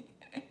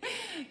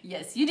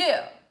 Yes, you do.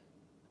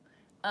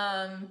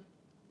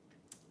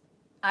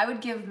 I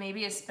would give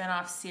maybe a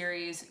spin-off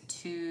series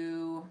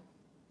to,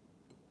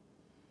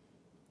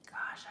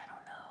 gosh, I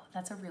don't know.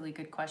 That's a really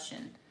good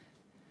question.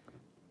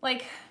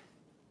 Like,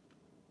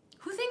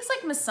 who thinks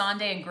like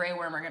Missandei and Grey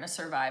Worm are gonna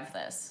survive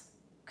this?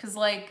 Cause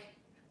like,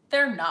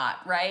 they're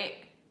not, right?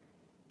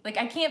 Like,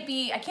 I can't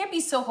be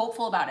so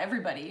hopeful about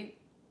everybody.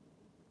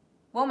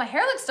 Well, my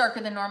hair looks darker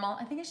than normal.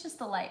 I think it's just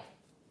the light.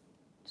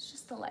 It's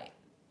just the light.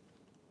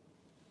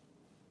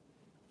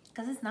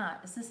 Because it's not.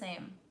 It's the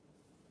same.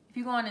 If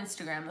you go on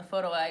Instagram, the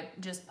photo I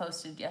just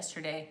posted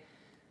yesterday,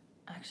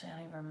 actually, I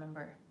don't even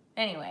remember.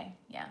 Anyway,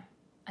 yeah.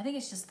 I think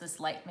it's just this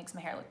light makes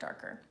my hair look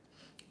darker.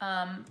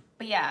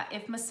 But yeah,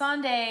 if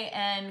Missandei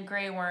and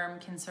Grey Worm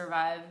can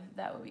survive,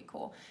 that would be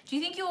cool. Do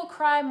you think you will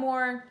cry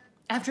more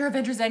after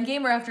Avengers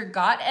Endgame or after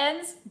GOT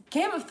ends?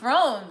 Game of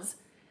Thrones.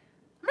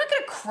 I'm not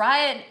gonna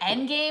cry at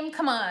Endgame.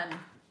 Come on.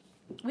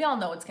 We all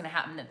know what's gonna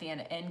happen at the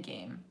end of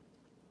Endgame.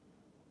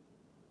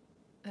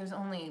 There's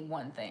only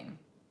one thing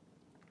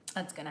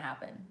that's gonna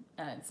happen,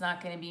 and it's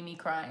not gonna be me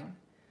crying.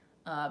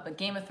 But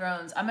Game of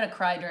Thrones, I'm gonna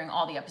cry during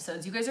all the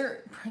episodes. You guys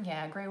are,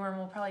 yeah, Grey Worm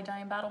will probably die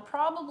in battle.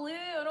 Probably,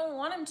 I don't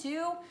want him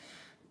to.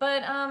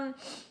 But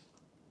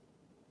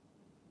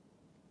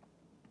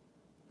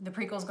the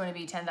prequel's going to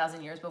be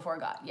 10,000 years before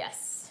God.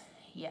 Yes,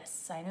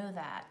 yes, I know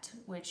that.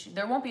 Which,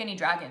 there won't be any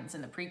dragons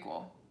in the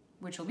prequel,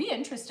 which will be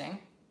interesting.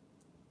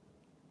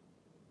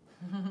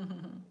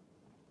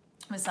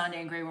 Missandei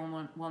and Grey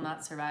Worm will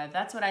not survive.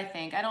 That's what I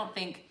think. I don't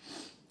think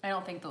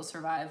they'll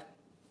survive.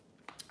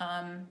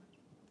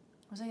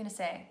 What was I gonna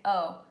say?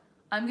 Oh,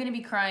 I'm gonna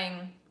be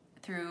crying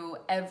through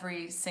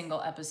every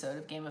single episode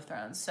of Game of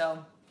Thrones.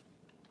 So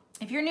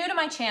if you're new to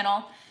my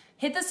channel,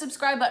 hit the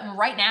subscribe button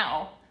right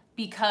now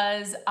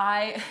because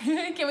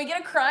can we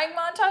get a crying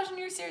montage in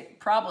your series?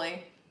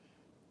 Probably.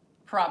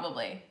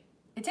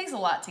 It takes a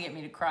lot to get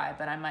me to cry,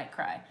 but I might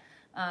cry.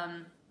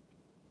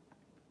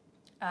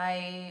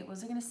 What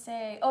was I gonna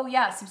say? Oh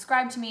yeah,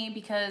 subscribe to me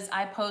because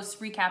I post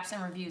recaps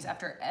and reviews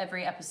after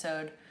every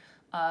episode,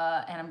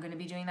 and I'm gonna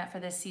be doing that for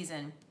this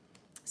season.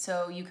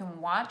 So you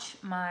can watch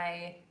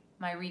my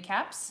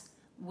recaps,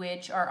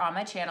 which are on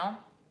my channel.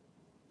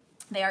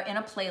 They are in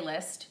a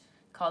playlist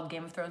called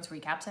Game of Thrones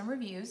Recaps and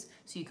Reviews,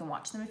 so you can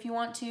watch them if you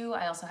want to.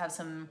 I also have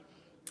some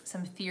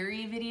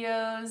theory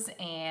videos,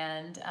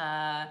 and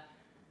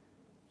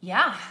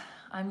yeah,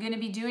 I'm gonna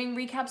be doing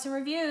recaps and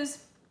reviews.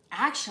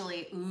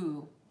 Actually,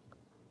 ooh,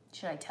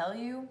 should I tell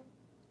you?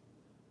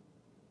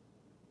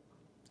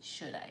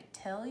 Should I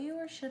tell you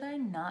or should I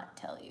not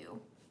tell you?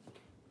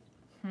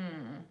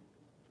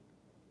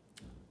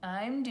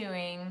 I'm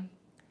doing,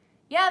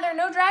 yeah, there are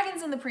no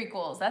dragons in the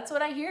prequels. That's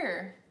what I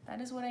hear.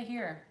 That is what I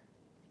hear.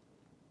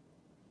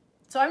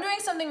 So I'm doing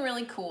something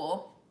really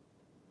cool.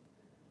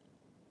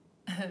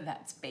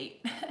 That's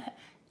bait.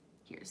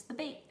 Here's the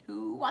bait.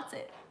 Who wants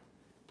it?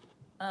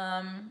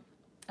 I'm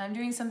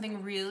doing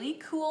something really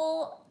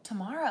cool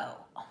tomorrow.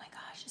 Oh my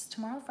gosh, is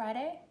tomorrow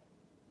Friday?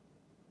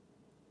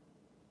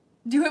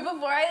 Do it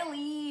before I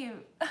leave.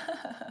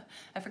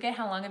 I forget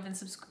how long I've been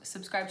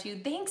subscribed to you.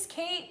 Thanks,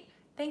 Kate.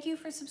 Thank you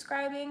for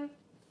subscribing.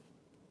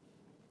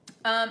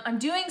 I'm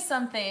doing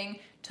something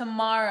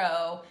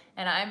tomorrow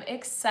and I'm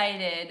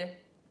excited.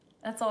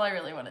 That's all I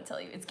really want to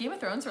tell you. It's Game of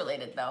Thrones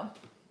related though.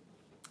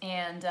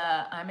 And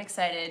I'm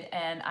excited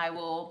and I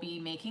will be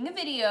making a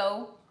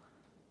video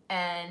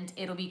and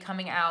it'll be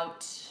coming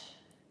out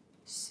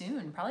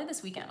soon, probably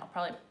this weekend. I'll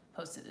probably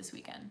post it this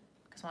weekend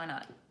because why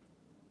not?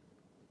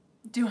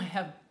 Do I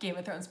have Game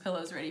of Thrones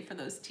pillows ready for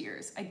those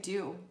tears? I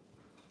do.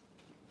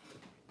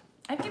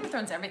 I have Game of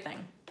Thrones everything.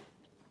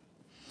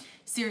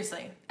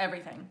 Seriously,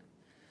 everything.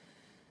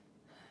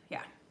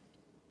 Yeah.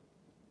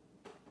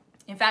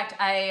 In fact,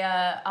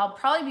 I'll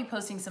probably be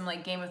posting some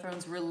like Game of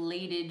Thrones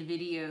related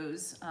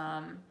videos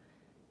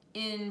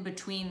in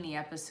between the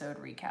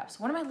episode recaps.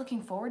 What am I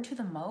looking forward to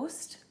the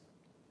most?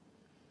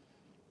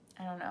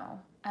 I don't know.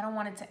 I don't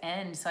want it to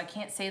end, so I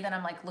can't say that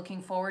I'm like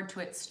looking forward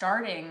to it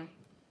starting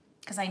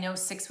because I know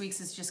 6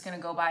 weeks is just gonna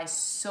go by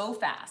so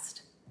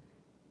fast.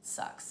 It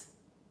sucks.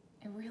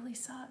 It really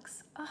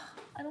sucks. Ugh,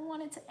 I don't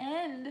want it to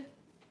end.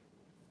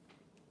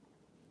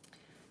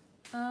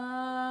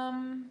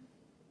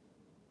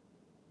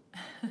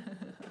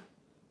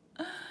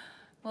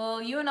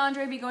 Will you and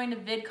Andre be going to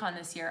VidCon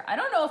this year? I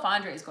don't know if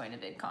Andre's going to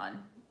VidCon.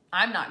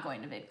 I'm not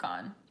going to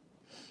VidCon.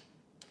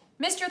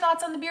 Missed your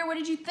thoughts on the beer. What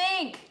did you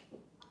think?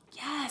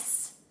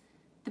 Yes.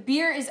 The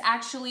beer is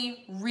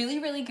actually really,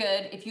 really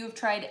good. If you have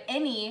tried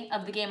any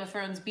of the Game of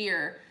Thrones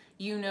beer,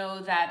 you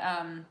know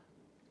that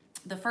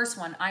the first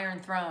one,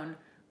 Iron Throne,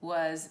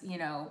 was, you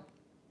know,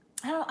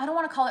 I don't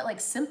want to call it like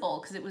simple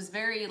because it was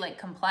very like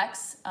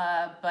complex,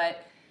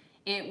 but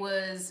it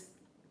was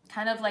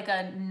kind of like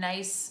a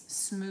nice,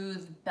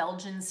 smooth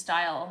Belgian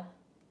style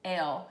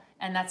ale.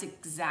 And that's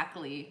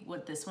exactly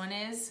what this one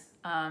is.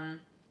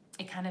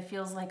 It kind of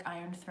feels like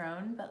Iron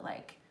Throne, but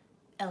like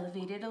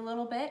elevated a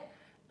little bit.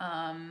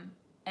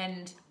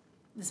 And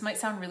this might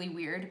sound really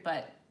weird,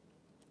 but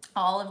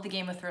all of the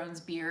Game of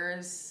Thrones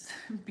beers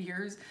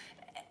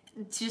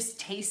just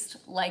taste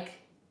like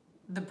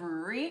the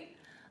brewery.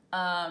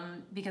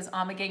 Because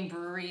Ommegang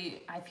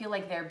Brewery, I feel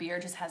like their beer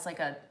just has like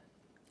a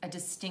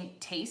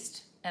distinct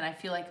taste. And I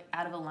feel like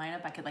out of a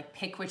lineup, I could like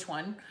pick which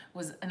one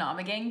was an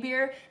Ommegang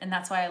beer. And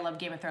that's why I love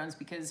Game of Thrones,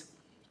 because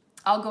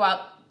I'll go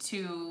out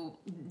to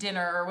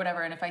dinner or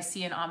whatever, and if I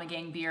see an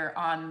Ommegang beer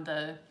on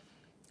the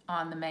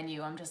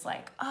menu, I'm just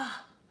like,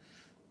 ah,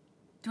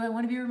 do I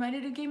want to be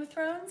reminded of Game of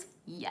Thrones?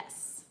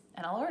 Yes,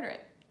 and I'll order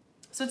it.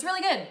 So it's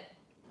really good.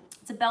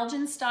 It's a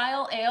Belgian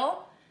style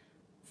ale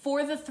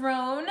for the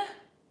throne,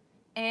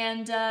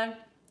 and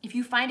if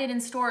you find it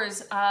in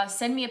stores,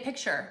 send me a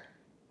picture,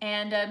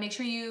 and make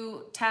sure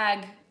you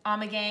tag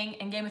Ommegang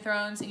and Game of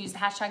Thrones and use the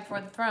hashtag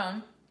for the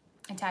throne,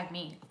 and tag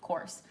me, of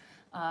course,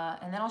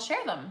 and then I'll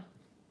share them.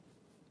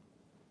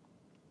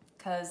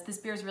 Because this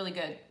beer is really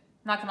good.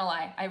 Not gonna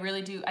lie, I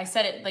really do. I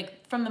said it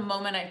like from the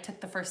moment I took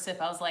the first sip,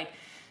 I was like,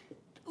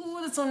 ooh,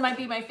 this one might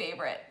be my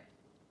favorite.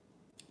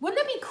 Wouldn't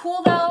it be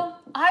cool though?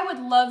 I would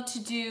love to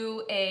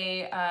do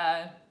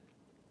a,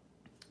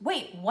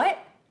 wait, what?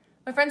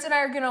 My friends and I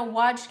are gonna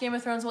watch Game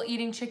of Thrones while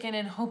eating chicken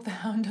and hope the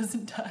hound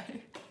doesn't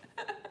die.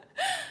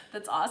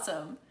 That's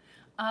awesome.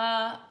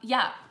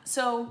 Yeah,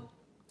 so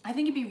I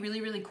think it'd be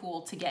really, really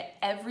cool to get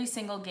every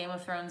single Game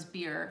of Thrones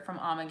beer from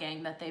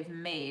Ommegang that they've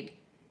made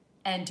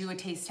and do a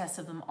taste test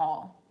of them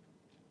all.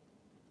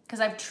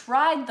 Because I've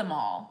tried them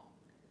all,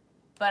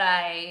 but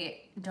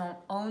I don't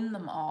own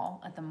them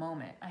all at the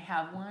moment. I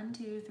have 1,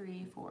 2,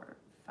 3, 4,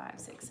 5,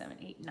 6, 7,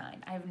 8,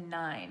 9. I have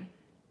 9,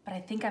 but I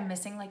think I'm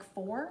missing like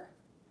 4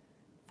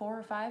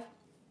 or 5.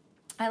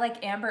 I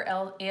like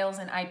amber ales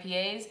and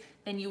IPAs.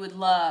 Then you would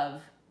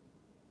love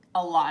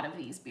a lot of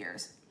these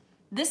beers.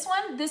 This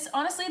one,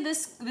 honestly,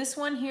 this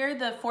one here,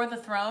 the For the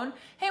Throne.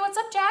 Hey, what's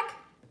up, Jack?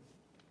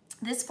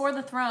 This For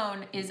the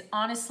Throne is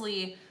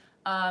honestly,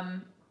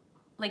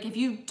 like if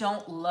you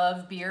don't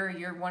love beer,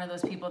 you're one of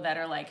those people that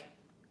are like,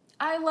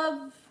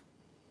 I'm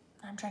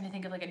trying to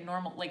think of like a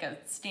normal, like a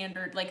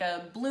standard, like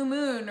a Blue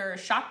Moon or a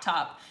Shock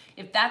Top.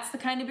 If that's the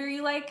kind of beer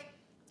you like,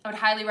 I would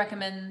highly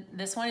recommend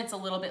this one. It's a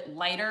little bit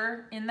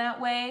lighter in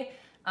that way.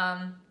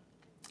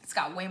 It's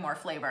got way more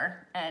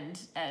flavor and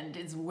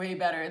it's way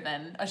better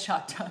than a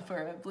Shock Top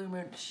or a Blue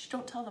Moon. Shh,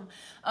 don't tell them.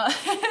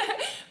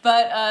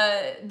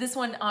 But this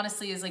one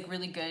honestly is like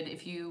really good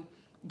if you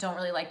don't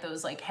really like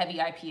those like heavy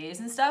IPAs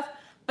and stuff.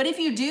 But if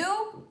you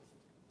do,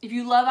 if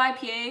you love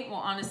IPA, well,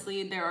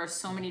 honestly, there are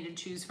so many to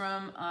choose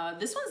from.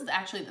 This one's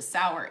actually the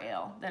sour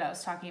ale that I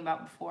was talking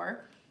about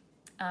before.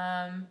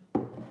 And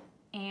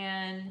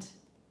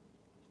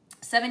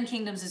Seven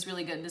Kingdoms is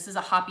really good. This is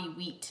a hoppy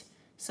wheat.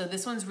 So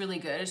this one's really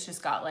good. It's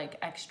just got like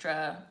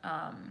extra,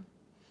 I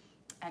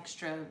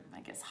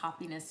guess,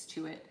 hoppiness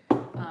to it.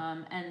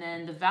 And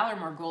then the Valor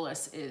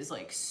Morghulis is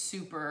like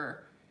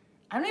super,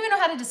 I don't even know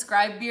how to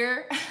describe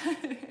beer.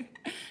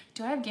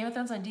 Do I have Game of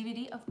Thrones on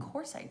DVD? Of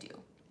course I do.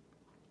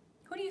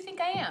 Who do you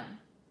think I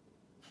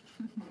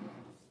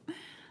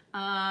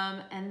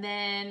am? And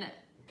then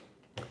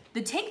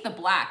the Take the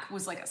Black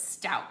was like a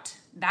stout.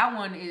 That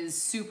one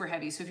is super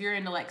heavy. So if you're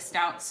into like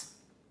stouts,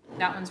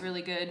 that one's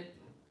really good.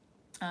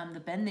 The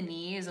Bend the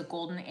Knee is a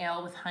golden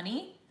ale with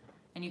honey,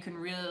 and you can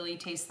really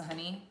taste the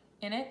honey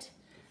in it.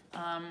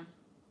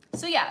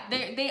 So yeah,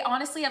 they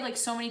honestly have like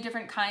so many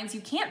different kinds.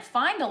 You can't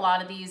find a lot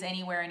of these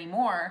anywhere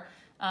anymore,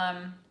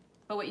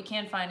 but what you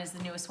can find is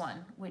the newest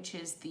one, which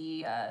is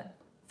the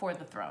For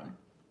the Throne.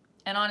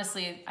 And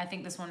honestly, I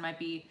think this one might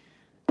be,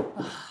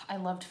 I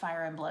loved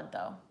Fire and Blood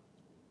though.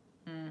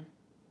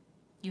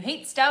 You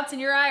hate stouts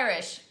and you're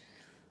Irish.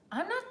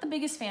 I'm not the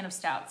biggest fan of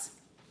stouts,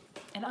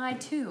 and I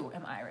too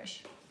am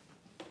Irish.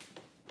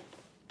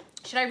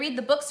 Should I read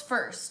the books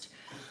first?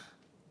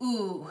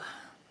 Ooh.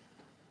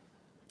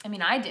 I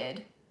mean, I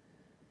did,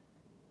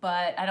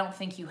 but I don't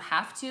think you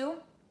have to.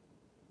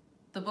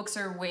 The books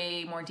are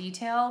way more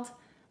detailed.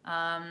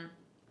 I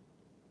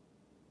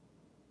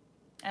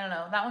don't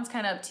know. That one's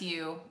kind of up to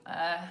you.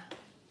 I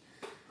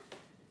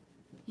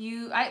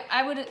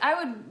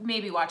would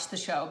maybe watch the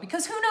show,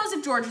 because who knows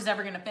if George is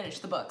ever going to finish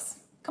the books.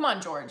 Come on,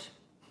 George.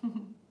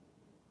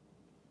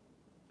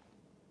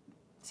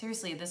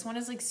 Seriously, this one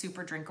is like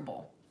super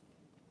drinkable.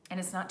 And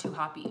it's not too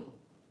hoppy.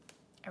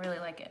 I really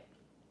like it.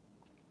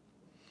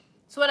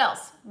 So what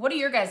else? What are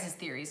your guys'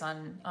 theories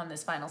on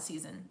this final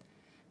season?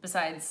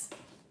 Besides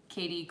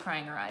Katie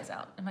crying her eyes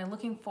out. Am I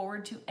looking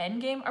forward to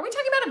Endgame? Are we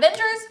talking about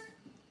Avengers?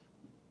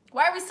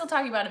 Why are we still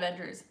talking about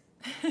Avengers?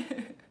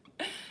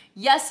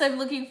 Yes, I'm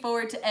looking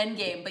forward to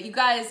Endgame. But you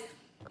guys,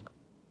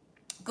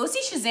 go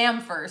see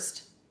Shazam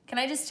first. Can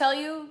I just tell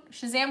you?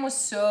 Shazam was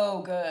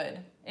so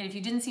good. And if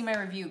you didn't see my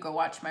review, go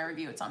watch my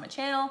review. It's on my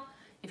channel.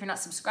 If you're not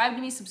subscribed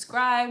to me,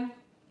 subscribe.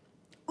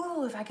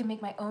 Ooh, if I could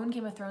make my own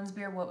Game of Thrones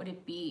beer, what would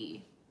it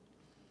be?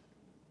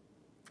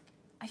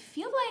 I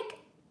feel like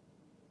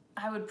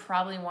I would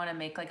probably want to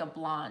make like a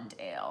blonde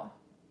ale.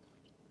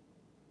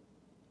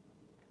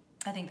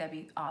 I think that'd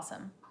be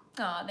awesome.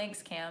 Aw,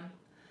 thanks, Cam.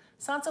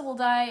 Sansa will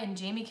die and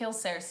Jaime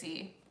kills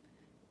Cersei.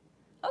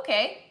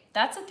 Okay,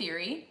 that's a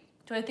theory.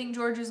 Do I think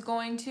George is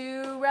going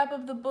to wrap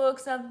up the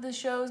books now that the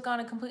show's gone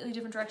a completely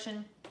different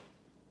direction?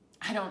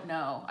 I don't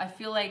know. I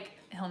feel like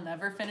he'll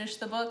never finish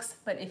the books,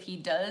 but if he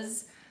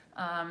does,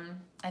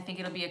 I think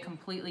it'll be a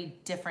completely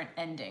different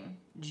ending,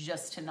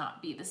 just to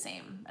not be the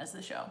same as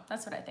the show.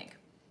 That's what I think.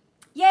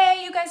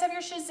 Yay, you guys have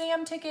your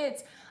Shazam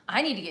tickets.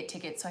 I need to get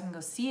tickets so I can go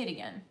see it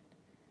again.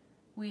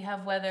 We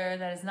have weather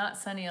that is not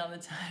sunny all the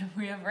time.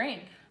 We have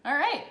rain. All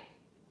right.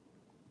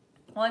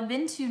 Well, I've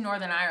been to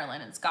Northern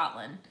Ireland and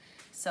Scotland,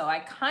 so I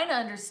kind of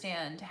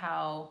understand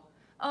how...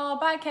 Oh,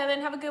 bye,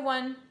 Kevin. Have a good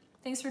one.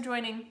 Thanks for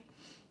joining.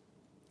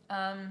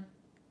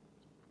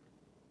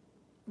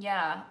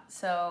 Yeah,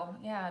 so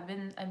yeah, I've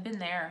been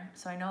there,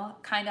 so I know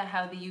kind of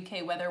how the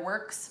UK weather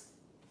works.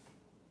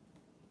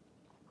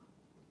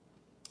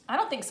 I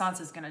don't think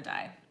Sansa's gonna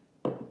die.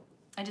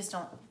 I just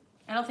don't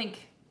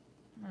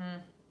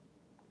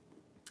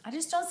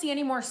see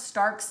any more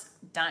Starks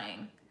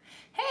dying.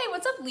 Hey,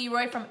 what's up,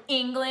 Leroy from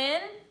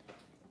England?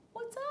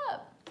 What's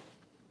up?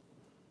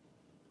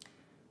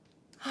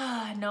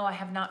 No, I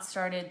have not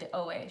started the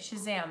OA.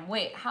 Shazam.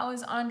 Wait, how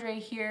is Andre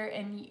here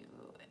and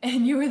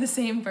you were the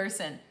same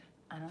person?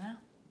 I don't know.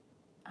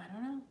 I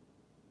don't know.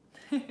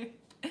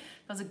 That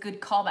was a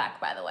good callback,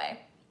 by the way.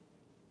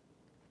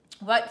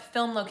 What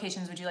film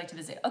locations would you like to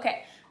visit?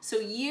 Okay, so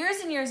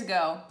years and years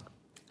ago,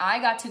 I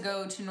got to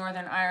go to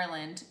Northern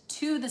Ireland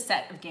to the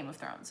set of Game of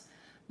Thrones.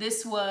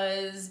 This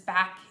was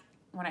back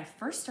when I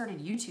first started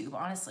YouTube,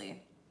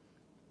 honestly.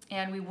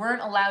 And we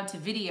weren't allowed to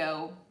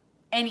video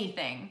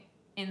anything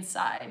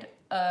inside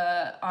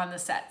on the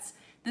sets.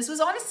 This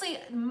was honestly,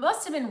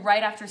 must have been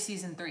right after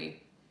season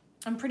 3.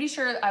 I'm pretty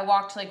sure I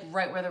walked like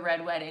right where the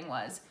Red Wedding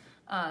was.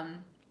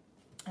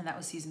 And that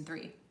was season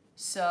 3.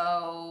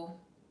 So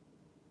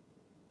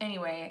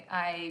anyway,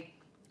 I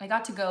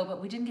got to go,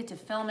 but we didn't get to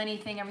film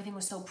anything. Everything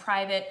was so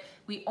private.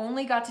 We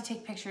only got to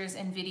take pictures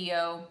and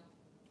video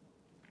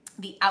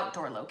the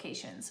outdoor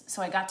locations.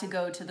 So I got to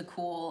go to the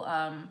cool,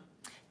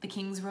 the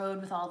King's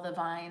Road with all the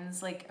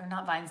vines, like, or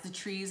not vines, the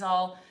trees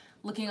all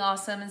looking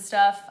awesome and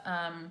stuff.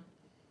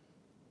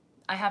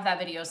 I have that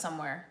video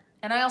somewhere.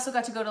 And I also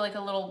got to go to like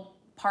a little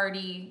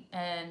party,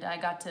 and I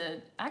got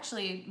to,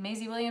 actually,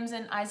 Maisie Williams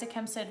and Isaac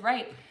Hempstead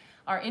Wright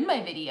are in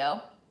my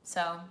video.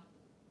 So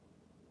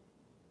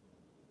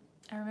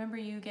I remember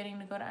you getting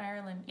to go to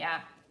Ireland. Yeah,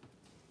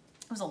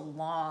 it was a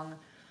long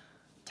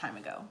time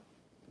ago.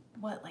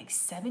 What, like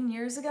 7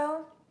 years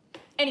ago?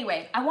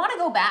 Anyway, I want to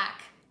go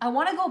back. I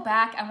want to go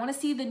back. I want to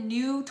see the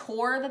new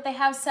tour that they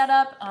have set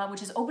up,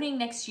 which is opening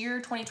next year,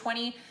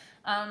 2020.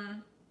 I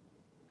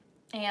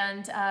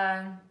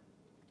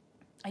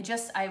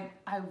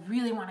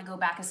really want to go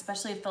back,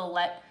 especially if they'll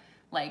let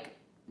like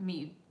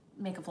me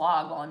make a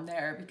vlog while I'm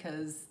there,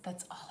 because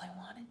that's all I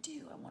want to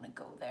do. I want to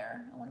go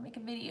there. I want to make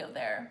a video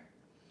there.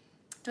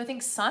 Do I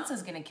think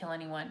Sansa's gonna kill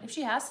anyone? If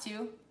she has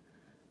to.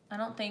 I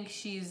don't think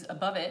she's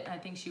above it. I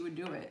think she would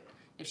do it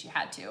if she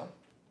had to.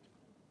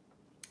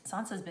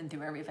 Sansa's been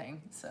through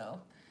everything, so.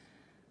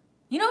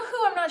 You know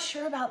who I'm not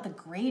sure about? The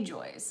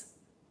Greyjoys.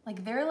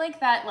 Like, they're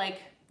like that,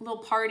 like,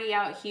 little party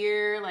out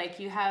here. Like,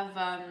 you have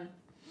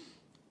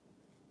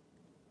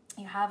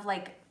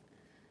like,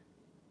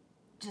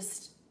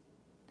 just,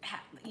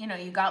 you know,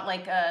 you got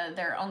like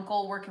their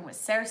uncle working with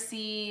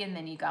Cersei, and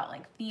then you got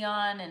like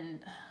Theon,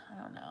 and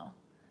I don't know.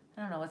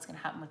 I don't know what's gonna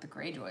happen with the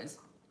Greyjoys.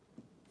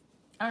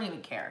 I don't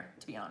even care,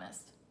 to be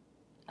honest.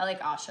 I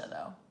like Asha,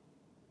 though.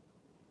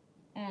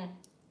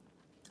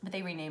 But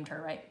they renamed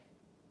her, right?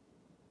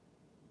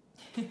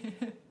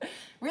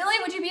 Really?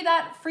 Would you be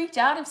that freaked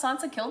out if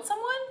Sansa killed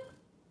someone?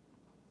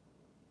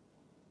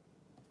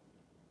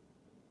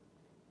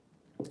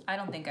 I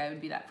don't think I would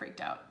be that freaked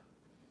out.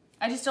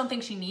 I just don't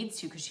think she needs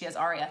to, because she has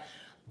Arya.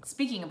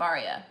 Speaking of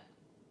Arya,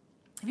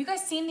 have you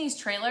guys seen these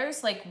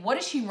trailers? Like, what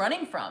is she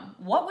running from?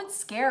 What would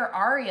scare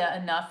Arya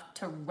enough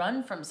to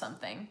run from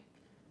something?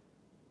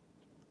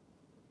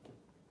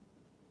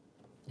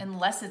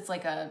 Unless it's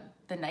like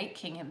the Night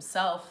King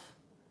himself,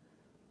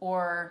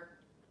 or,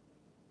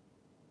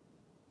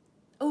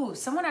 oh,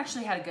 someone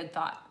actually had a good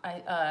thought.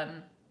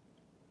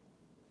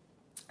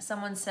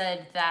 Someone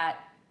said that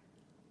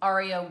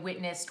Arya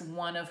witnessed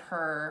one of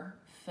her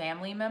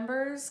family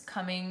members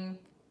coming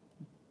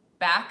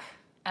back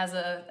as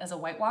a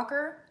White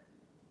Walker,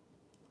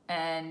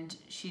 and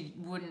she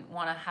wouldn't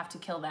want to have to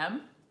kill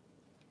them.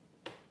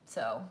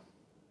 So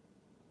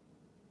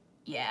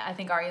yeah, I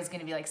think Arya's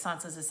gonna be like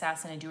Sansa's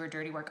assassin and do her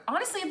dirty work.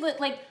 Honestly,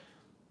 like,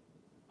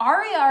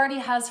 Arya already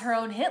has her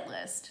own hit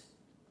list.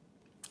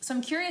 So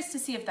I'm curious to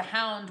see if the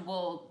Hound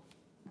will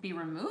be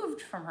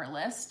removed from her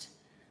list.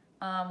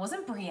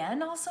 Wasn't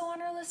Brienne also on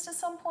her list at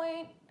some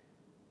point?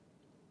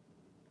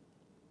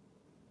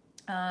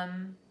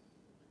 Nerdist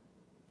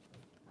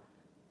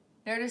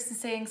is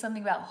saying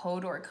something about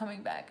Hodor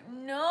coming back.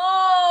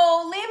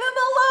 No, leave him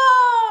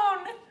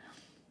alone.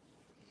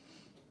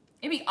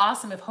 It'd be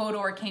awesome if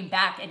Hodor came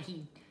back and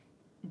he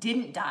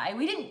didn't die.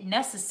 We didn't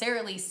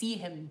necessarily see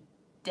him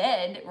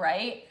dead,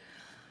 right?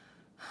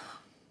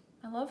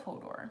 I love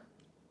Hodor.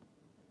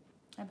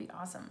 That'd be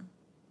awesome.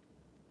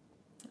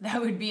 That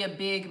would be a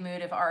big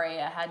mood if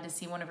Arya had to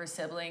see one of her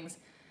siblings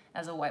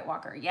as a White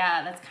Walker.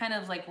 Yeah, that's kind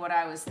of like what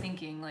I was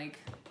thinking. Like,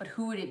 but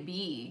who would it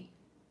be?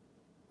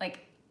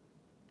 Like,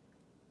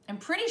 I'm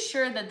pretty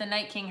sure that the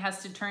Night King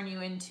has to turn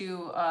you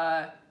into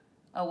a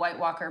White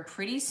Walker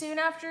pretty soon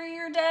after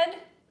you're dead.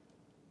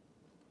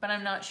 But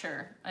I'm not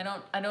sure. I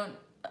don't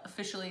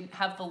officially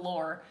have the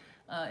lore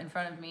in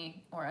front of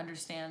me or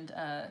understand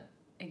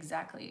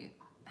exactly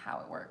how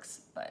it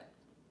works, but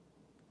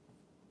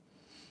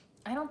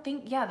I don't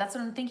think, yeah, that's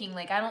what I'm thinking.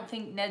 Like, I don't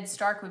think Ned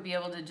Stark would be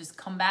able to just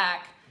come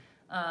back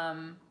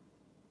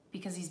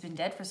because he's been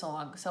dead for so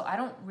long. So I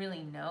don't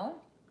really know.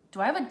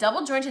 Do I have a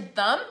double jointed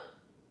thumb?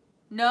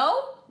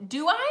 No?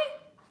 Do I?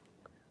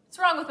 What's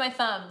wrong with my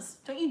thumbs?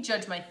 Don't you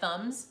judge my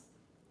thumbs.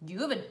 You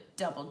have a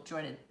double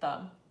jointed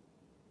thumb.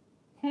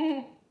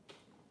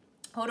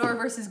 Hodor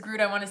versus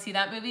Groot, I want to see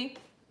that movie.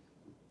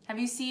 Have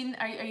you seen,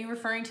 are you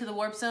referring to the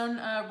Warp Zone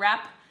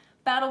rap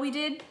battle we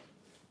did?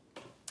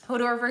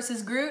 Hodor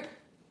versus Groot?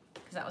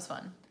 Because that was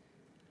fun.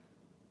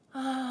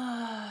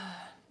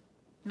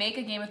 Make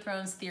a Game of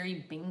Thrones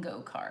theory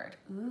bingo card.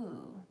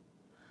 Ooh.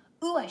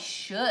 Ooh, I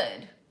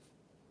should.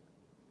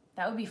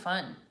 That would be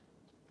fun.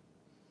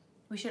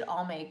 We should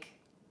all make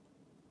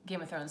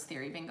Game of Thrones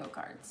theory bingo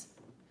cards.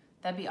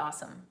 That'd be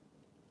awesome.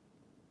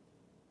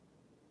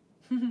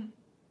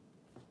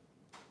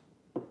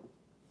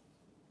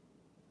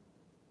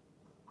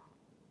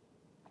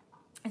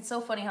 It's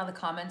so funny how the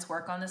comments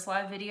work on this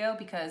live video,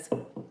 because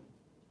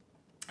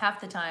half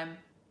the time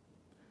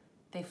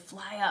they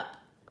fly up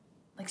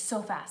like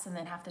so fast, and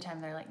then half the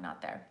time they're like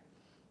not there.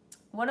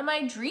 What am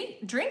I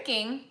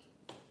drinking?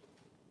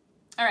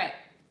 All right,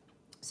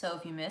 so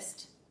if you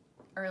missed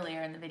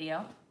earlier in the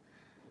video,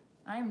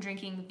 I'm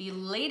drinking the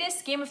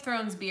latest Game of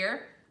Thrones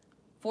beer,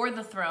 For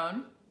the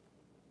Throne.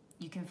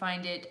 You can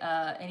find it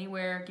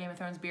anywhere Game of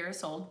Thrones beer is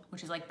sold,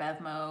 which is like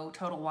Bevmo,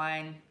 Total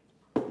Wine.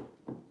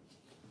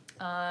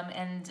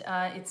 And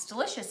it's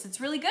delicious. It's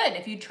really good.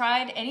 If you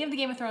tried any of the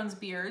Game of Thrones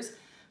beers,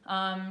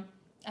 I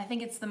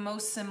think it's the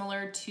most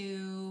similar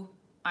to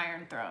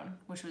Iron Throne,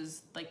 which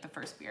was like the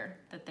first beer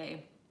that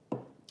they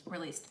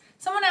released.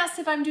 Someone asked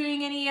if I'm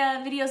doing any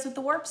videos with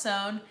the Warp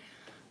Zone.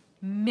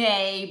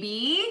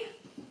 Maybe.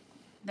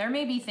 There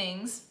may be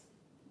things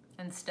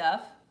and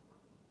stuff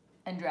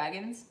and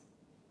dragons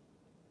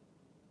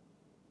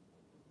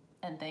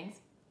and things.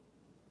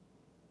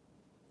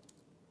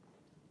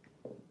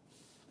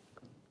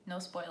 No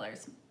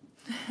spoilers.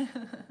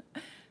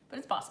 But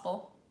it's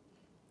possible.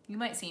 You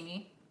might see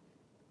me.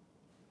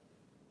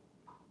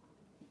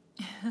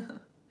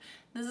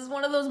 This is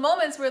one of those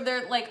moments where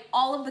they're like,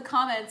 all of the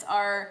comments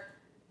are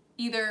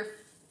either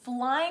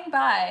flying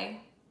by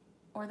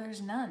or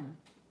there's none.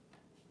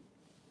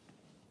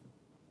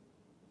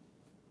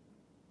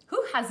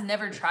 Who has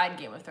never tried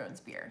Game of Thrones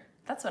beer?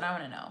 That's what I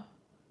want to know.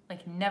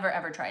 Like, never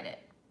ever tried it.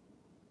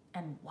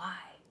 And why?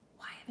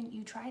 Why haven't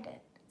you tried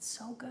it? It's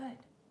so good.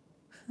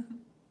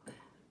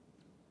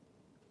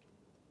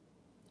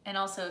 And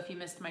also, if you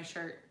missed my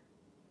shirt,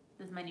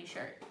 this is my new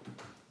shirt.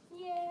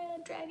 Yeah,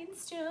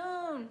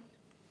 Dragonstone.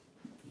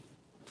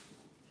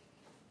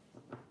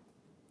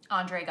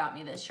 Andre got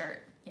me this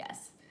shirt,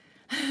 yes.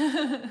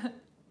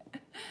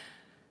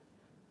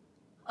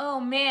 Oh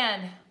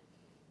man.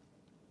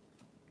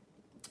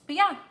 But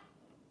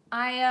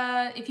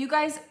yeah, if you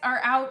guys are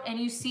out and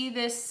you see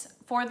this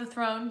For the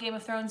Throne Game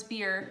of Thrones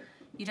beer,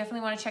 you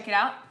definitely want to check it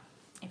out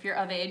if you're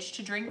of age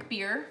to drink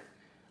beer.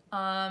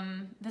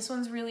 This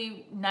one's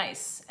really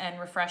nice and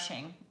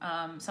refreshing.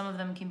 Some of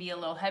them can be a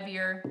little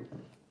heavier,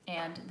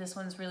 and this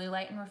one's really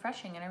light and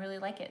refreshing, and I really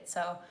like it.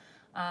 So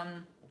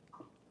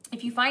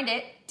if you find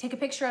it, take a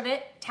picture of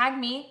it, tag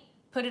me,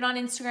 put it on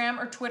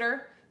Instagram or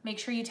Twitter. Make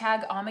sure you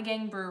tag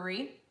Ommegang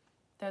Brewery.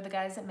 They're the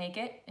guys that make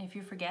it. If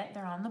you forget,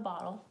 they're on the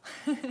bottle.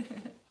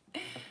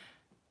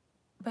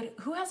 But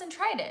who hasn't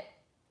tried it?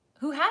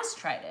 Who has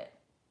tried it?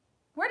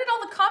 Where did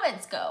all the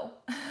comments go?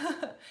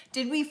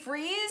 Did we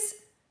freeze?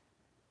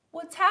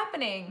 What's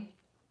happening?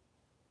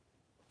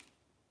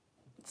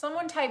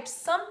 Someone type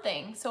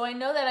something so I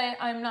know that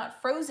I'm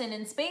not frozen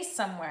in space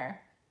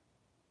somewhere.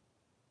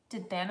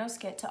 Did Thanos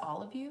get to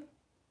all of you?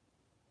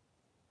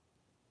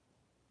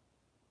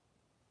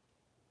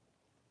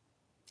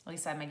 At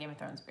least I have my Game of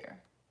Thrones beer.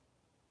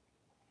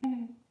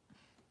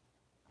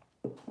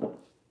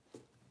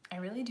 I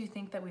really do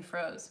think that we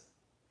froze.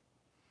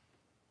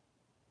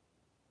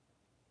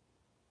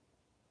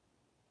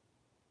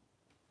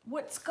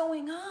 What's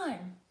going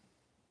on?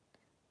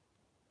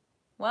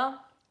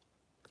 Well,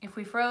 if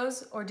we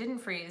froze or didn't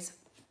freeze,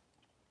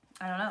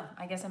 I don't know.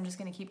 I guess I'm just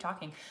gonna keep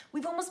talking.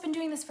 We've almost been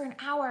doing this for an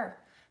hour.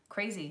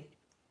 Crazy.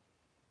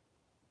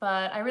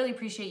 But I really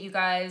appreciate you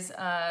guys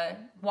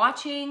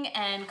watching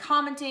and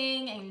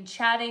commenting and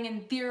chatting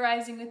and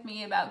theorizing with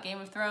me about Game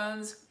of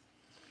Thrones.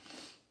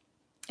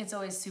 It's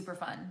always super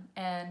fun.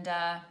 And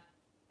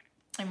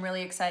I'm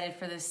really excited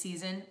for this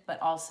season,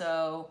 but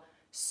also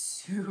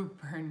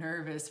super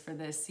nervous for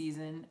this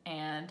season.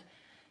 And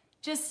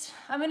just,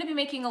 I'm going to be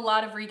making a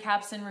lot of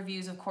recaps and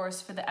reviews, of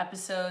course, for the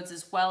episodes,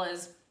 as well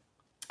as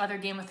other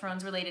Game of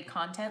Thrones related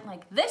content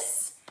like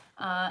this,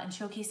 and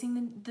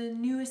showcasing the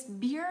newest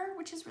beer,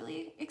 which is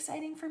really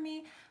exciting for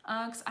me,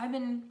 because I've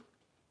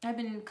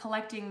been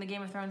collecting the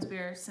Game of Thrones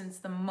beer since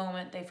the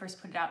moment they first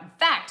put it out. In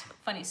fact,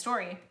 funny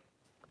story,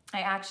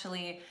 I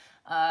actually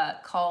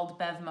called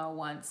Bevmo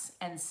once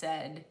and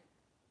said,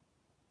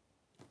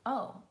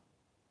 oh,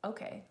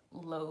 okay,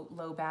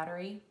 low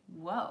battery,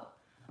 whoa.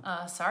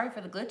 Sorry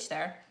for the glitch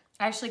there.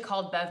 I actually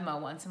called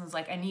Bevmo once and was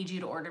like, I need you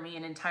to order me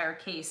an entire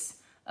case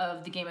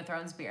of the Game of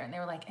Thrones beer. And they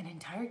were like, an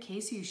entire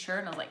case? Are you sure?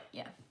 And I was like,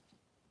 yeah,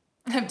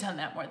 I've done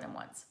that more than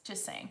once.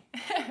 Just saying.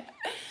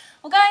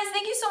 Well, guys,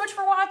 thank you so much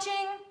for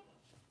watching.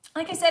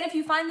 Like I said, if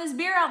you find this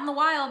beer out in the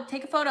wild,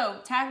 take a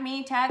photo. Tag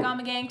me, tag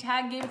Ommegang,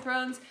 tag Game of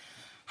Thrones,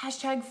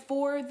 hashtag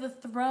For the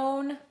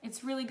Throne.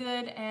 It's really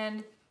good,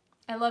 and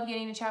I love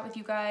getting to chat with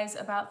you guys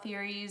about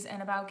theories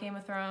and about Game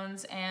of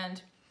Thrones.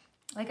 And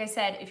like I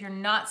said, if you're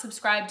not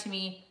subscribed to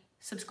me,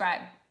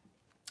 subscribe.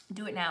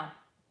 Do it now.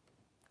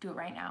 Do it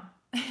right now.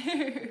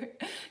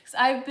 Because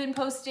I've been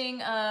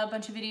posting a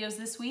bunch of videos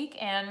this week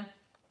and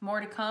more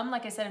to come.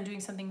 Like I said, I'm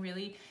doing something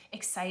really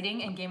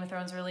exciting and Game of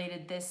Thrones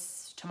related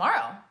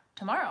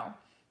tomorrow.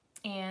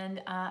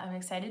 And I'm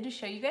excited to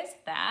show you guys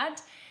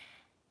that.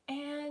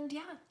 And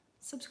yeah,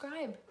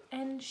 subscribe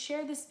and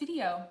share this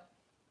video.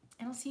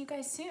 And I'll see you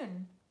guys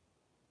soon.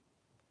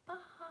 Bye.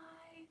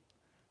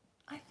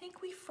 I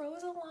think we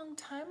froze a long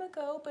time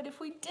ago, but if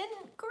we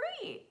didn't,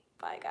 great.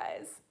 Bye,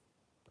 guys.